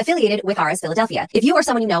 Pennsylvania, affiliated with Harrah's, Philadelphia. If you or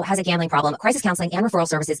someone you know has a gambling problem, crisis counseling and referral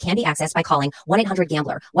services can be accessed by calling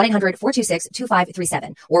 1-800-GAMBLER,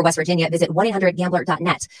 1-800-426-2537, or West Virginia, visit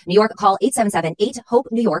 1-800-GAMBLER.net. New York, call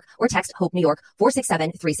 877-8-HOPE-NEW YORK or text HOPE New York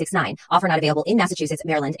 467-369. Offer not available in Massachusetts,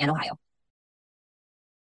 Maryland, and Ohio.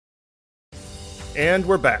 And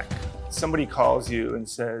we're back. Somebody calls you and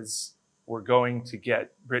says, we're going to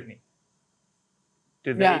get Brittany.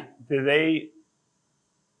 Did they,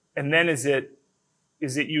 and then is it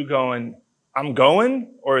you going, I'm going,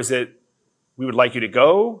 or is it, we would like you to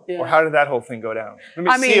go, or how did that whole thing go down?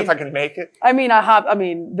 Let me see if I can make it. The minute I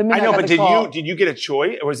know, but did you get a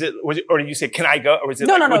choice, or or did you say, can I go, or was it?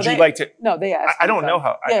 No, would you like to? No, they asked. I don't know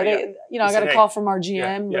how. I got a call from our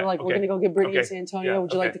GM. They're like, we're going to go get Brittany in San Antonio.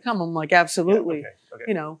 Would you like to come? I'm like, absolutely.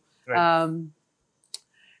 Right.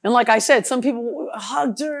 And like I said, some people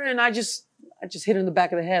hugged her, and I just hit her in the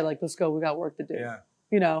back of the head, like, let's go, we got work to do.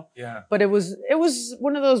 Yeah. But it was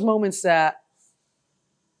one of those moments that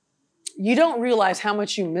you don't realize how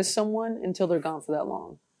much you miss someone until they're gone for that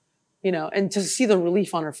long, and to see the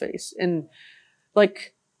relief on her face. And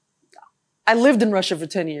like, I lived in Russia for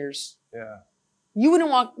 10 years. Yeah. You wouldn't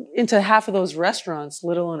walk into half of those restaurants,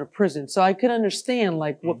 let alone a prison. So I could understand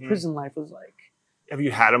like what prison life was like. Have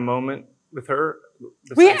you had a moment with her?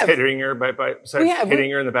 We have. Hitting her hitting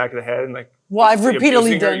her in the back of the head and like. Well, I've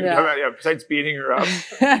repeatedly done that. Yeah, besides beating her up.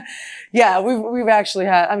 Yeah, we've actually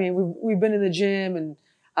had. I mean, we've been in the gym, and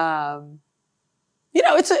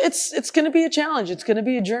it's going to be a challenge. It's going to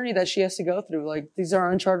be a journey that she has to go through. Like, these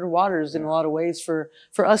are uncharted waters in a lot of ways for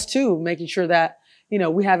us too, making sure that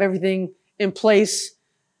we have everything in place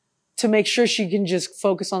to make sure she can just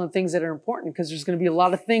focus on the things that are important, because there's going to be a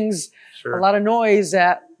lot of things, a lot of noise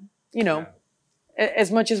that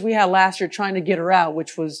as much as we had last year trying to get her out,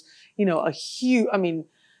 which was, a huge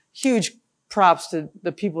props to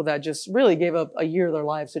the people that just really gave up a year of their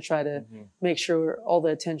lives to try to make sure all the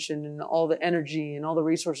attention and all the energy and all the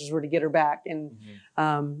resources were to get her back. And,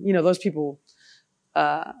 those people,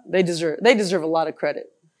 they deserve a lot of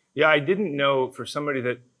credit. Yeah. I didn't know, for somebody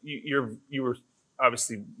that you were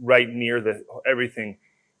obviously right near everything.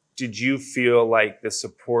 Did you feel like the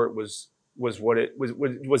support was what it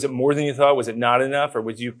was it more than you thought? Was it not enough, or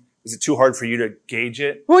was it too hard for you to gauge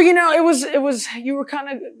it? Well, it was, you were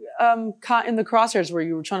kind of, caught in the crosshairs where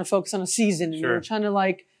you were trying to focus on a season, and you were trying to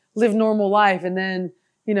like live normal life. And then,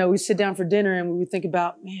 we sit down for dinner and we would think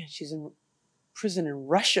about, man, she's in prison in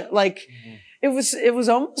Russia. Like it was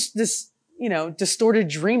almost this, distorted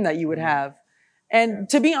dream that you would have. And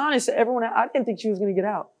to be honest, I didn't think she was going to get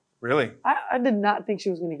out. Really? I did not think she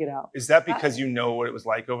was going to get out. Is that because you know what it was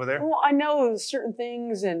like over there? Well, I know certain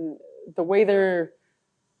things, and the way their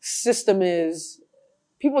system is,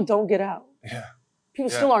 people don't get out. Yeah.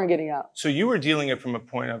 People still aren't getting out. So you were dealing it from a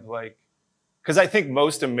point of like, because I think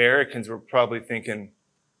most Americans were probably thinking,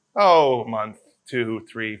 a month, 2,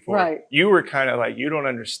 3, 4. Right. You were kind of like, you don't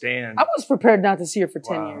understand. I was prepared not to see her for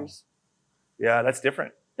 10 years. Yeah, that's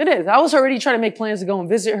different. It is. I was already trying to make plans to go and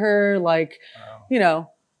visit her, like,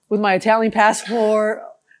 with my Italian passport.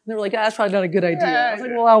 And they were like, that's probably not a good idea. I was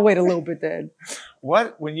like, well, I'll wait a little bit then.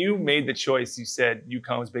 When you made the choice, you said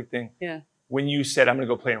UConn was a big thing. Yeah. When you said, I'm going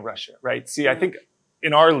to go play in Russia, right? See, I think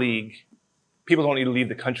in our league, people don't need to leave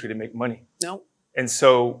the country to make money. No. And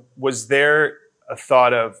so was there a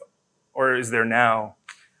thought of, or is there now,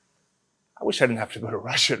 I wish I didn't have to go to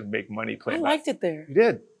Russia to make money playing. I liked it there. You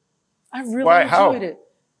did? I really enjoyed it.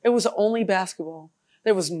 It was only basketball.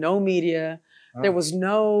 There was no media. There was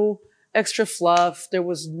no extra fluff. There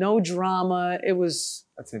was no drama. It was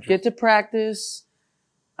That's interesting. get to practice.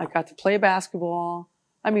 I got to play basketball.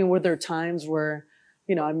 I mean, were there times where,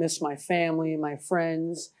 you know, I missed my family, my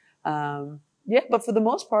friends. Yeah, but for the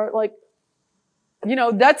most part, like, you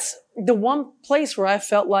know, that's the one place where I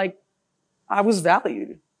felt like I was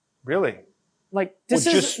valued. Really? Like, Well,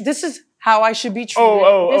 this is how I should be treated.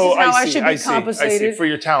 Oh, this is how I see, should be compensated. I see. For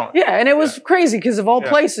your talent. Yeah, and it was crazy because of all Yeah.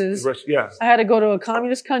 places, Yeah. I had to go to a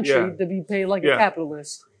communist country Yeah. to be paid like Yeah. a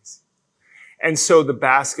capitalist. And so the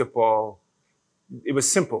basketball, it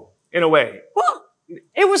was simple in a way. Well,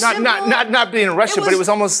 it was simple. Not being in Russia, but it was- was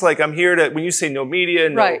almost like I'm here to, when you say no media,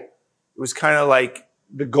 no, Right. it was kind of like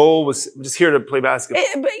the goal was just here to play basketball.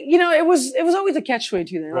 But you know, it was always a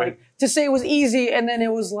catch-22 there. Right. Like to say it was easy, and then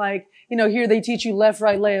it was like, you know, here they teach you left,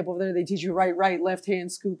 right layup. Over there they teach you right, left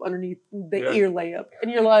hand scoop underneath the Yeah. ear layup,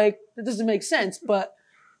 and you're like, that doesn't make sense. But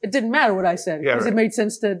it didn't matter what I said Yeah, because right. it made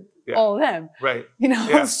sense to Yeah. all of them. Right. You know,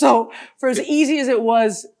 Yeah. so for as easy as it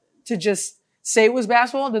was to just say it was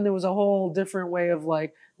basketball, then there was a whole different way of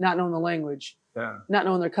like not knowing the language, Yeah. not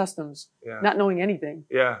knowing their customs, Yeah. not knowing anything,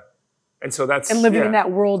 Yeah. And so that's, and living yeah. in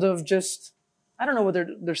that world of just, I don't know what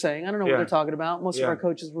they're saying. I don't know Yeah. what they're talking about. Most of Yeah. our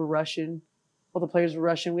coaches were Russian. All the players were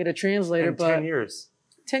Russian. We had a translator, In but 10 years.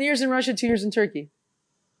 10 years in Russia, 2 years in Turkey.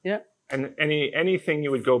 Yeah. And anything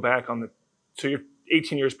you would go back on so you're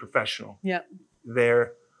 18 years professional. Yeah.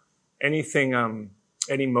 There, anything,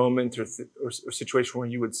 any moment or situation where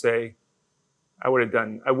you would say, I wouldn't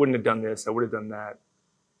have done this, I would have done that.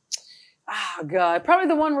 Oh, God. Probably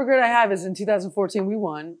the one regret I have is in 2014, we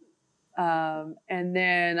won. And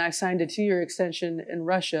then I signed a 2-year extension in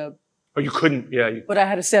Russia, Oh, you couldn't, yeah. but I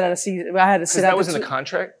had to sit out a season. I had to Because sit that out was in the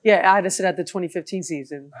contract? Yeah, I had to sit out the 2015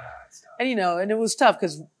 season. That's tough. And, you know, and it was tough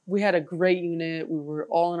because we had a great unit. We were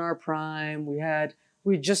all in our prime.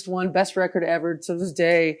 We just won best record ever to this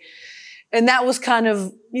day. And that was kind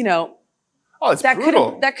of, you know, Oh, it's that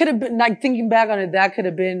brutal. could have been, like thinking back on it, that could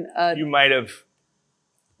have been, You might have,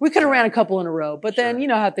 we could have ran a couple in a row, but then Sure. you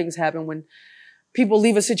know how things happen when people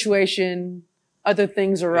leave a situation, other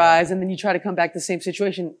things arise, and then you try to come back to the same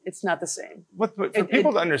situation. It's not the same. but for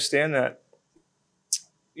people to understand that,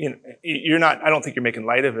 you know, you're not, I don't think you're making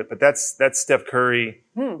light of it, but that's Steph Curry.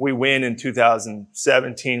 We win in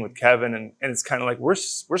 2017 with Kevin, and it's kind of like, we're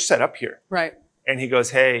set up here. Right. And he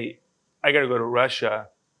goes, hey, I got to go to Russia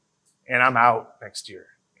and I'm out next year.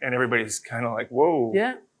 And everybody's kind of like, whoa.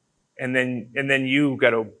 Yeah. And then you got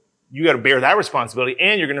to bear that responsibility,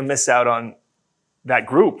 and you're going to miss out on that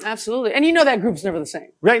group. Absolutely. And you know that group's never the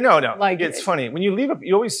same. Right? No. Like- It's funny. When you leave,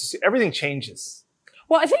 you always, everything changes.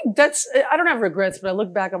 Well, I think I don't have regrets, but I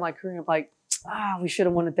look back on my career and I'm like, we should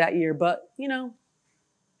have won it that year. But, you know,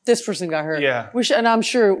 this person got hurt. Yeah. And I'm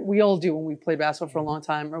sure we all do when we play basketball for a long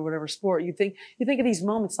time or whatever sport. You think of these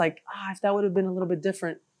moments like, if that would have been a little bit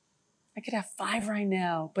different, I could have 5 right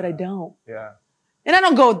now, but I don't. Yeah. And I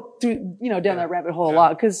don't go through, you know, down that rabbit hole a Yeah. lot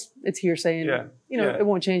because it's hearsay and, Yeah. you know, Yeah. it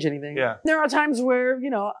won't change anything. Yeah. There are times where, you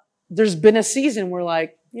know, there's been a season where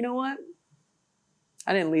like, you know what?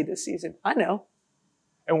 I didn't lead this season. I know.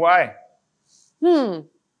 And why?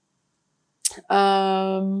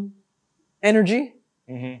 Energy.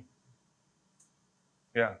 Mm-hmm.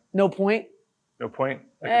 Yeah. No point. No point.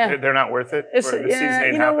 Like, Eh. they're not worth it. It's, Or the season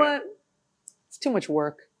ain't you know happening. what? It's too much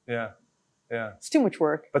work. Yeah. Yeah. It's too much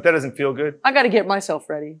work. But that doesn't feel good. I got to get myself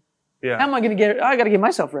ready. How Yeah. am I going to get it? I got to get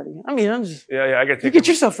myself ready. I mean, I'm just, Yeah. I got to you take get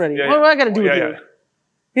yourself ready. Yeah, What do yeah. I got to do Yeah, with yeah. you?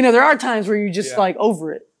 You know, there are times where you're just Yeah. like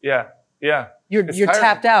over it. Yeah. Yeah. You're It's you're tiring.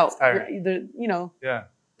 tapped out. It's tiring. You know, Yeah.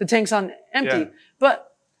 the tank's on empty. Yeah.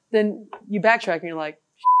 But then you backtrack and you're like,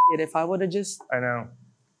 shit, if I would have just, I know.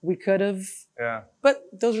 we could have. Yeah. But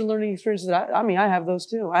those are learning experiences. I mean, I have those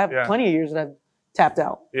too. I have Yeah. plenty of years that I've tapped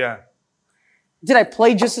out. Yeah. Did I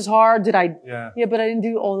play just as hard? Did I? Yeah. Yeah, but I didn't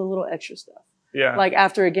do all the little extra stuff. Yeah. Like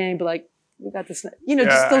after a game, but like, we got this, you know, Yeah,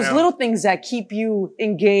 just I those know. little things that keep you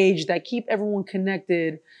engaged, that keep everyone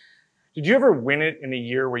connected. Did you ever win it in a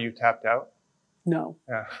year where you tapped out? No,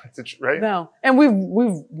 Yeah. Right? no. And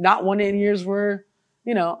we've not won it in years where,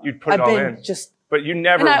 you know, You'd put it all in. just, But you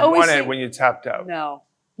never And I always won it say- when you tapped out. no.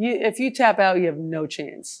 If you tap out, you have no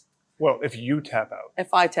chance. Well, if you tap out,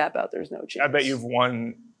 If I tap out, there's no chance. I bet you've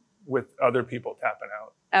won with other people tapping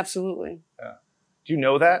out. Absolutely. Do you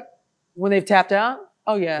know that? When they've tapped out?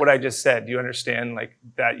 Oh, yeah. What I just said, do you understand like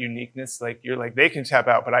that uniqueness? Like you're like, they can tap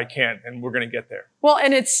out, but I can't, and we're going to get there. Well,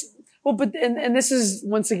 and and this is,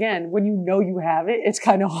 once again, when you know you have it, it's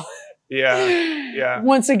kind of, Yeah. Yeah.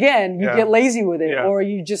 once again, you Yeah. get lazy with it, Yeah. or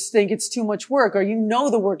you just think it's too much work, or you know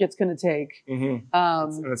the work it's going to take. Mm-hmm.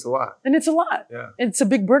 And And it's a lot. it's a lot. Yeah. It's a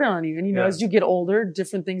big burden on you. And, you know, Yeah. as you get older,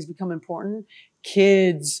 different things become important.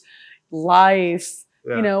 Kids, life.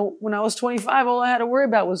 Yeah. You know, when I was 25, all I had to worry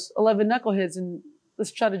about was 11 knuckleheads and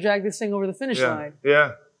let's try to drag this thing over the finish line.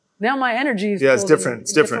 Yeah. Now my energy is It's pulled different. in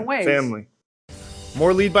It's different. ways. Family.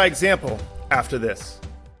 More Lead by Example after this.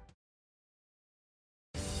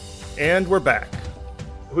 And we're back.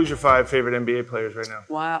 Who's your 5 favorite NBA players right now?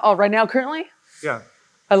 Wow. Oh, right now, currently? Yeah.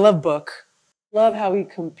 I love Book. Love how he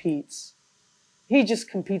competes. He just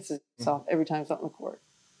competes himself every time he's out on the court.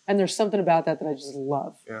 And there's something about that I just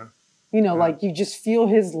love. Yeah. You know, like you just feel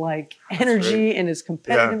his like energy and his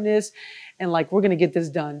competitiveness and like, we're going to get this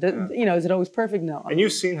done. You know, is it always perfect? No. And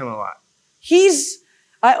you've seen him a lot.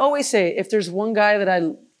 I always say, if there's one guy that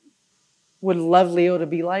I would love Leo to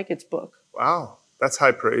be like, it's Book. Wow. That's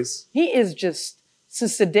high praise. He is just,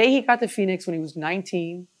 since the day he got to Phoenix when he was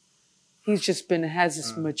 19, he's just has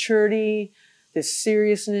this maturity, this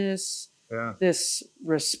seriousness, this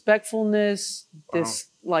respectfulness, this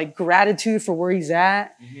like gratitude for where he's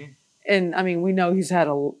at. Mm-hmm. And I mean, we know he's had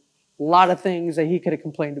a lot of things that he could have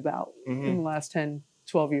complained about in the last 10,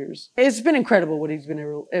 12 years. It's been incredible what he's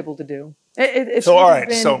been able to do. It's so, really all right.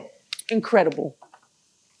 been So incredible.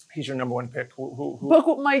 He's your number 1 pick. Who? Book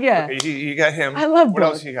with my, Okay, you got him. I love What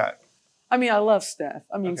Book. else you got? I mean, I love Steph.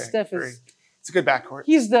 I mean, Okay, Steph is... It's a good backcourt.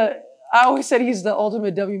 I always said he's the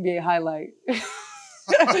ultimate WNBA highlight.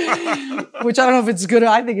 Which I don't know if it's good.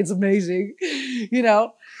 I think it's amazing. You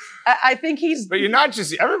know, I think he's... But you're not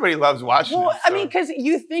just... Everybody loves watching him. I mean, because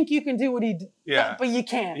you think you can do what he... Yeah. But you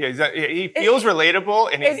can't. Yeah, he feels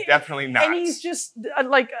relatable, and he's definitely not. And he's just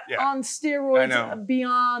on steroids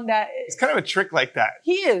beyond that. It's kind of a trick like that.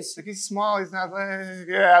 He is. Like he's small, he's not...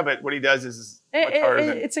 but what he does is much harder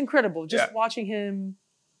than... It's incredible. Just watching him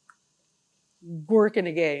work in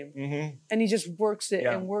a game. Mm-hmm. And he just works it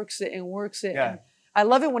and works it and works it. Yeah. And I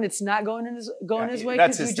love it when it's not going his way,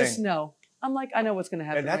 because you just know. I'm like, I know what's going to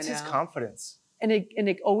happen. And that's his confidence. And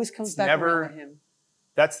it always comes back around him.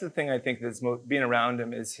 That's the thing I think that's being around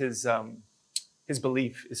him is his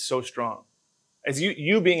belief is so strong. As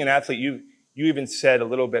you being an athlete, you even said a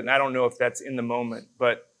little bit, and I don't know if that's in the moment,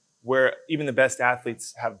 but where even the best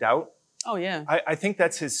athletes have doubt. Oh yeah. I think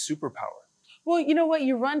that's his superpower. Well, you know what?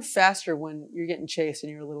 You run faster when you're getting chased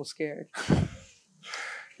and you're a little scared.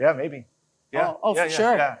 Yeah, maybe. Yeah. Oh, for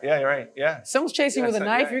sure. Yeah, you're right. Yeah. Someone's chasing you with a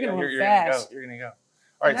knife, you're going to run fast. You're going to go. All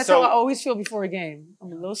right, and that's how I always feel before a game.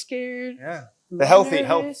 I'm a little scared. Yeah. The healthy.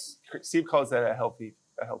 Steve calls that a healthy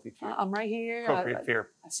fear. I'm right here. Appropriate fear.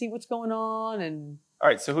 I see what's going on. And all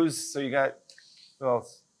right, so you got, who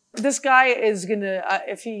else? This guy is going to,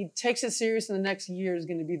 if he takes it serious in the next year, is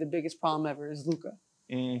going to be the biggest problem ever, is Luka.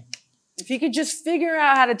 Mm. If he could just figure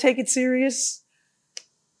out how to take it serious,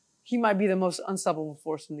 he might be the most unstoppable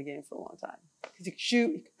force in the game for a long time. Because he can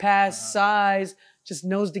shoot, he can pass, size, just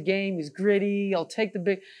knows the game. He's gritty. He'll take the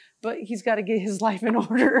big, but he's got to get his life in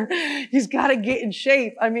order. He's got to get in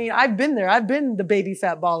shape. I mean, I've been there. I've been the baby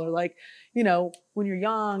fat baller. Like, you know, when you're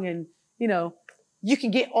young and, you know, you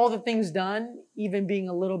can get all the things done, even being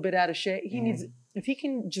a little bit out of shape. He needs, if he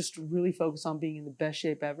can just really focus on being in the best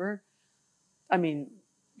shape ever, I mean,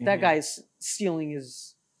 that guy's ceiling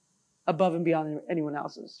is above and beyond anyone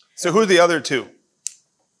else's. So who are the other 2?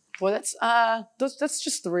 Well, that's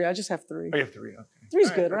just 3. I just have 3. Oh, you have 3. Okay.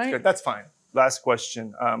 3's good, right? Good. That's fine. Last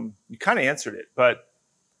question. You kind of answered it, but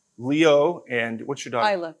Leo and what's your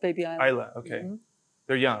daughter? Isla, baby Isla. Isla, okay. Mm-hmm.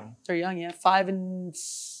 They're young. They're young, yeah. 5 and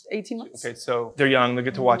 18 months. Okay, so they're young. They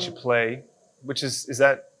get to watch you play, which is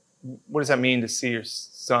that, what does that mean to see your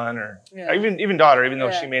son or even daughter, even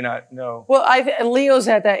though she may not know? Well, Leo's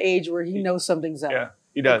at that age where he knows something's up. Yeah,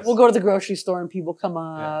 he does. We'll go to the grocery store and people come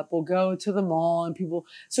up. Yeah. We'll go to the mall and people.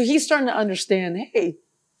 So he's starting to understand, hey,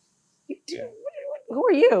 who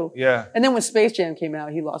are you? Yeah. And then when Space Jam came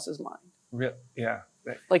out, he lost his mind. Real, yeah.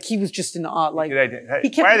 Like he was just in awe. Like,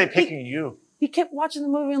 why are they picking you? He kept watching the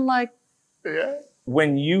movie and like. Yeah.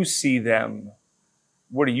 When you see them,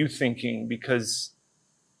 what are you thinking? Because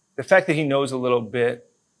the fact that he knows a little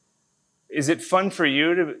bit, is it fun for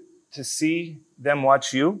you to see them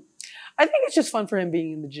watch you? I think it's just fun for him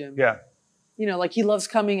being in the gym. Yeah. You know, like he loves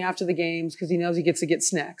coming after the games because he knows he gets to get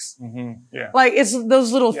snacks. Mm-hmm. Yeah. Like it's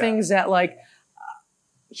those little things that like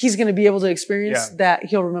he's going to be able to experience that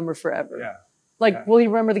he'll remember forever. Yeah. Like, will he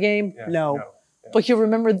remember the game? Yeah. No. Yeah. But he'll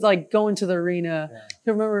remember like going to the arena. Yeah.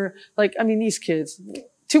 He'll remember like, I mean, these kids,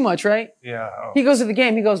 too much, right? Yeah. Oh. He goes to the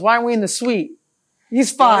game. He goes, why aren't we in the suite?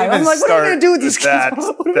 He's 5. I'm like, what are we going to do with these kids?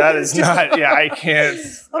 That is not, I can't,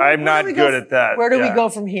 I'm not good at that. Where do we go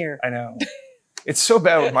from here? I know. It's so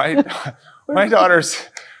bad with my daughters.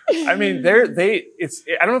 I mean, I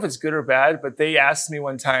don't know if it's good or bad, but they asked me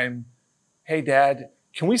one time, hey, Dad,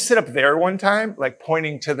 can we sit up there one time? Like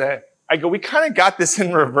pointing to I go, we kind of got this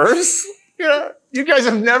in reverse. You guys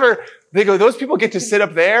have never, they go, those people get to sit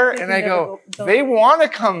up there. And I go, they want to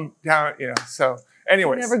come down, so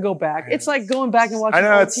anyways. Never go back. It's like going back and watching. I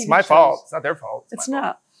know it's my fault. It's not their fault. It's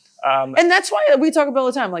not. And that's why we talk about all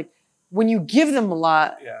the time. Like when you give them a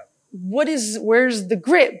lot, where's the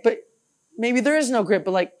grit? But maybe there is no grit,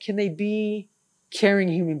 but like, can they be caring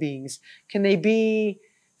human beings? Can they be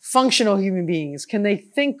functional human beings? Can they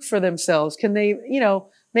think for themselves? Can they,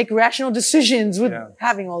 make rational decisions with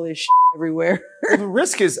having all this shit everywhere? Well, the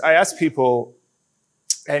risk is, I ask people,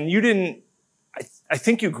 and you didn't, I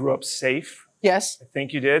think you grew up safe. Yes. I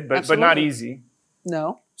think you did, but not easy.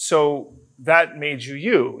 No. So that made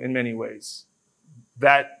you in many ways.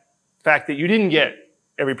 That fact that you didn't get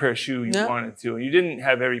every pair of shoes you wanted to, and you didn't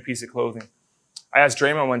have every piece of clothing. I asked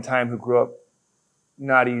Draymond one time, who grew up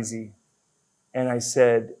not easy, and I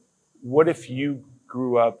said, what if you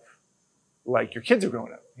grew up like your kids are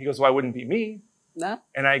growing up? He goes, well, I wouldn't be me. No.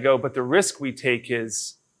 And I go, but the risk we take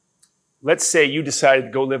is, let's say you decided to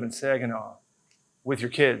go live in Saginaw with your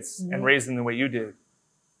kids and raise them the way you did.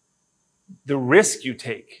 The risk you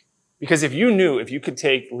take, because if you could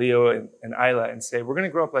take Leo and Isla and say, we're going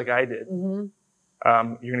to grow up like I did. You're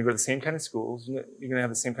going to go to the same kind of schools. You're going to have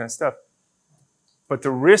the same kind of stuff. But the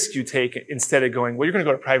risk you take, instead of going, well, you're going to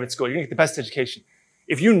go to private school, you're going to get the best education.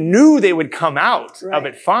 If you knew they would come out of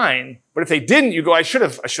it fine, but if they didn't, you go, I should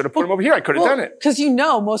have put them over here. I could have done it. Because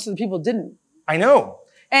most of the people didn't. I know.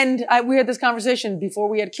 And we had this conversation before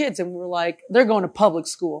we had kids, and we were like, they're going to public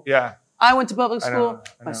school. Yeah. I went to public school. I know.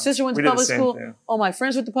 My sister went to public school. All my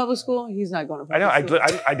friends went to public school. He's not going to public school.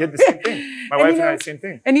 I did the same thing. My wife and I did the same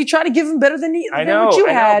thing. And you try to give them better than what you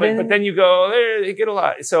had. But then you go, they get a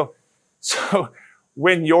lot. So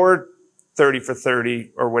when you're 30 for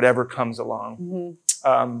 30 or whatever comes along,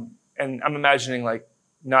 and I'm imagining like,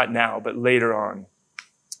 not now, but later on,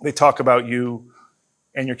 they talk about you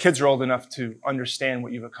and your kids are old enough to understand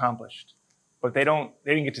what you've accomplished, but they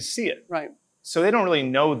didn't get to see it. Right. So they don't really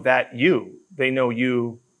know that they know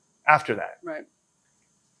you after that. Right.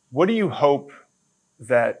 What do you hope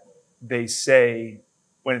that they say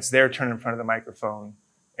when it's their turn in front of the microphone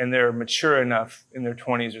and they're mature enough in their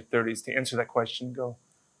 20s or 30s to answer that question and go,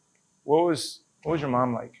 what was your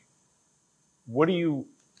mom like? What do you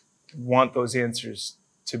want those answers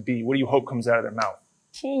to be? What do you hope comes out of their mouth?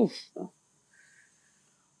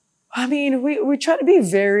 I mean, we try to be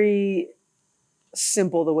very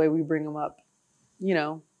simple the way we bring them up.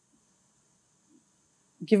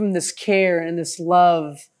 Give them this care and this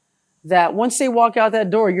love that once they walk out that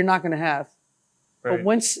door, you're not going to have. Right. But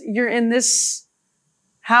once you're in this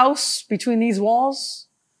house between these walls,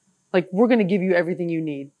 like, we're going to give you everything you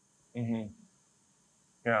need. Mm-hmm.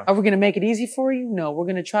 Yeah. Are we going to make it easy for you? No, we're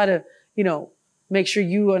going to try to, make sure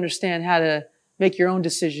you understand how to make your own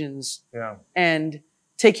decisions. Yeah. And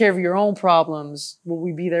take care of your own problems. Will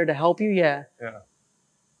we be there to help you? Yeah. Yeah.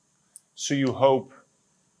 So you hope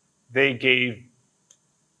they gave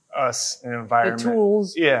us an environment. The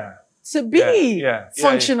tools. Yeah. To be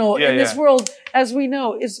functional in this world, as we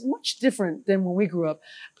know, is much different than when we grew up.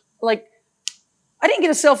 Like, I didn't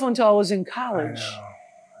get a cell phone until I was in college. I know.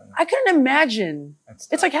 I couldn't imagine.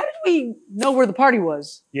 It's like, how did we know where the party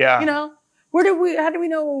was? Yeah. How did we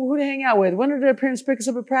know who to hang out with? When did our parents pick us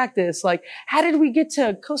up at practice? Like, how did we get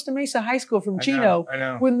to Costa Mesa High School from Chino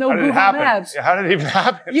with no Google Maps? Yeah, how did it even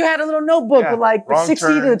happen? You had a little notebook with like the 60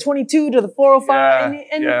 to the 22 to the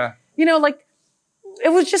 405. It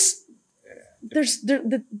was just,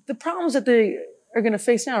 the problems that they are going to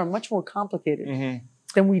face now are much more complicated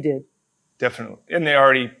than we did. Definitely. And they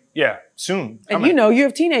already, soon. And you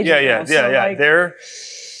have teenagers now.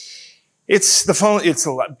 It's the phone. It's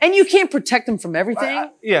a lot. And you can't protect them from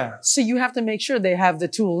everything. Yeah. So you have to make sure they have the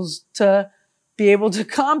tools to be able to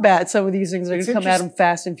combat some of these things that are going to come at them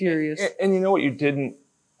fast and furious. And you know what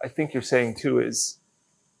I think you're saying too, is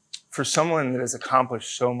for someone that has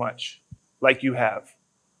accomplished so much like you have,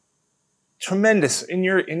 tremendous in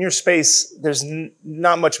your space, there's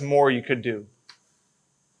not much more you could do.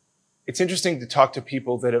 It's interesting to talk to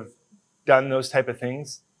people that have done those type of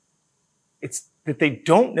things. It's that they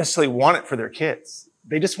don't necessarily want it for their kids.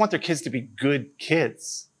 They just want their kids to be good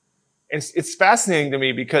kids. And it's fascinating to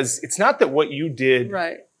me because it's not that what you did,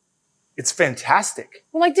 it's fantastic.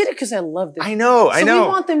 Well, I did it because I loved it. I know. So we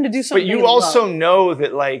want them to do something. But you also know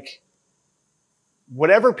that, like,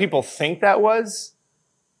 whatever people think that was,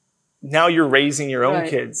 now you're raising your own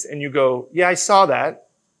kids and you go, yeah, I saw that.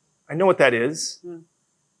 I know what that is.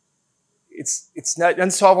 It's not, it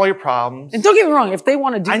doesn't solve all your problems. And don't get me wrong, if they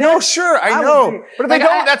want to do that. I know, sure, I know. But if they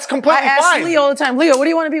don't, that's completely fine. I ask Leo all the time, Leo, what do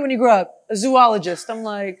you want to be when you grow up? a zoologist. I'm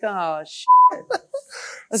like, oh shit.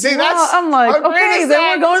 See, that's I'm like, how great okay, is then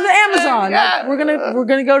that? we're going to the Amazon. Yeah. We're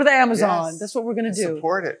gonna go to the Amazon. Yes. That's what we're gonna do.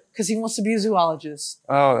 Support it. Because he wants to be a zoologist.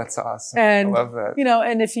 Oh, that's awesome. And I love that.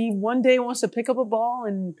 and if he one day wants to pick up a ball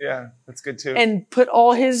and That's good too. and put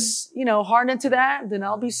all his heart into that, then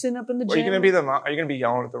I'll be sitting up in the gym. Are you gonna be Are you gonna be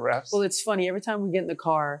yelling at the refs? Well, it's funny. Every time we get in the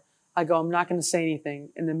car, I go, I'm not going to say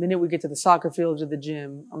anything. And the minute we get to the soccer fields or the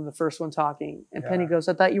gym, I'm the first one talking. And Penny goes,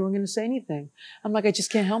 I thought you weren't going to say anything. I'm like, I just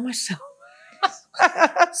can't help myself.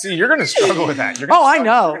 See, you're gonna struggle with that. I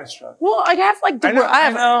know. You're gonna struggle. Well, I have I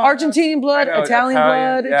have Argentinian blood, Italian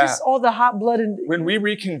blood, just all the hot blood. When we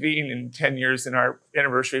reconvene in 10 years in our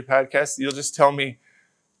anniversary podcast, you'll just tell me,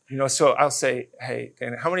 so I'll say, hey,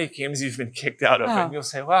 Dan, how many games you've been kicked out of? And you'll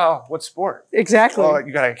say, well, what sport? Exactly. Well,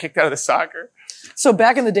 you got kicked out of the soccer. So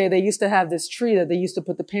back in the day, they used to have this tree that they used to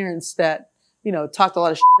put the parents that, talked a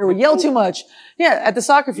lot of shit or would yell too much. Yeah, at the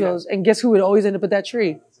soccer fields. And guess who would always end up at that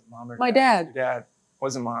tree? Mom or my dad. Your dad.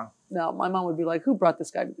 Wasn't mom. No, my mom would be like, who brought this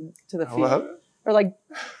guy to the field? Hello? Or like,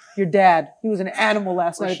 your dad. He was an animal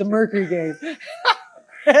last night at the Mercury game.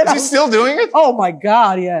 Is he still doing it? Oh my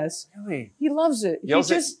God, yes. Really? He loves it. Yells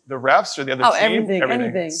he at the refs or the other team?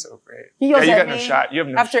 Everything. That's so great. He yells you at got me no shot. You have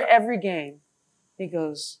no after shot. every game. He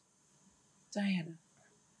goes, Diana.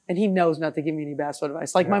 And he knows not to give me any basketball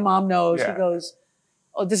advice. Like my mom knows. Yeah. He goes,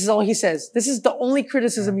 oh, this is all he says. This is the only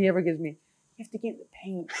criticism he ever gives me. You have to get in the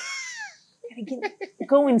paint.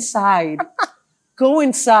 Go inside. Go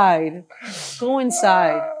inside. Go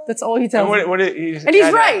inside. That's all he tells me. And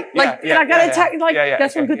he's right. And I gotta attack.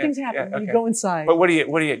 That's when good things happen. You go inside. But what do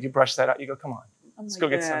you brush that out? You go, come on. Let's go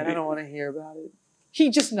get Dad, some. I don't want to hear about it. He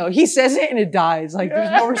just knows. He says it and it dies. Like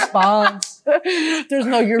there's no response. There's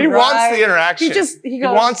no you're right. He wants the interaction. He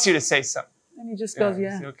goes, wants you to say something. And he just goes,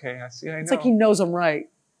 yeah. Okay, I see. I know. It's like he knows I'm right.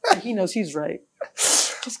 He knows he's right.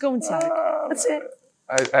 Just go inside. That's it.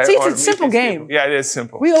 See, it's a simple game. Yeah, it is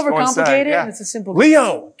simple. We overcomplicate it, and it's a simple game.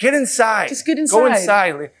 Leo, get inside. Just get inside. Go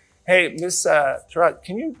inside. Hey, Miss Taurasi,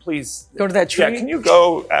 can you please go to that tree? Yeah, can you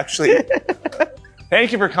go actually?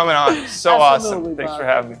 Thank you for coming on. So Absolutely, awesome. Thanks Bob. for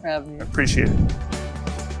having me. I appreciate it.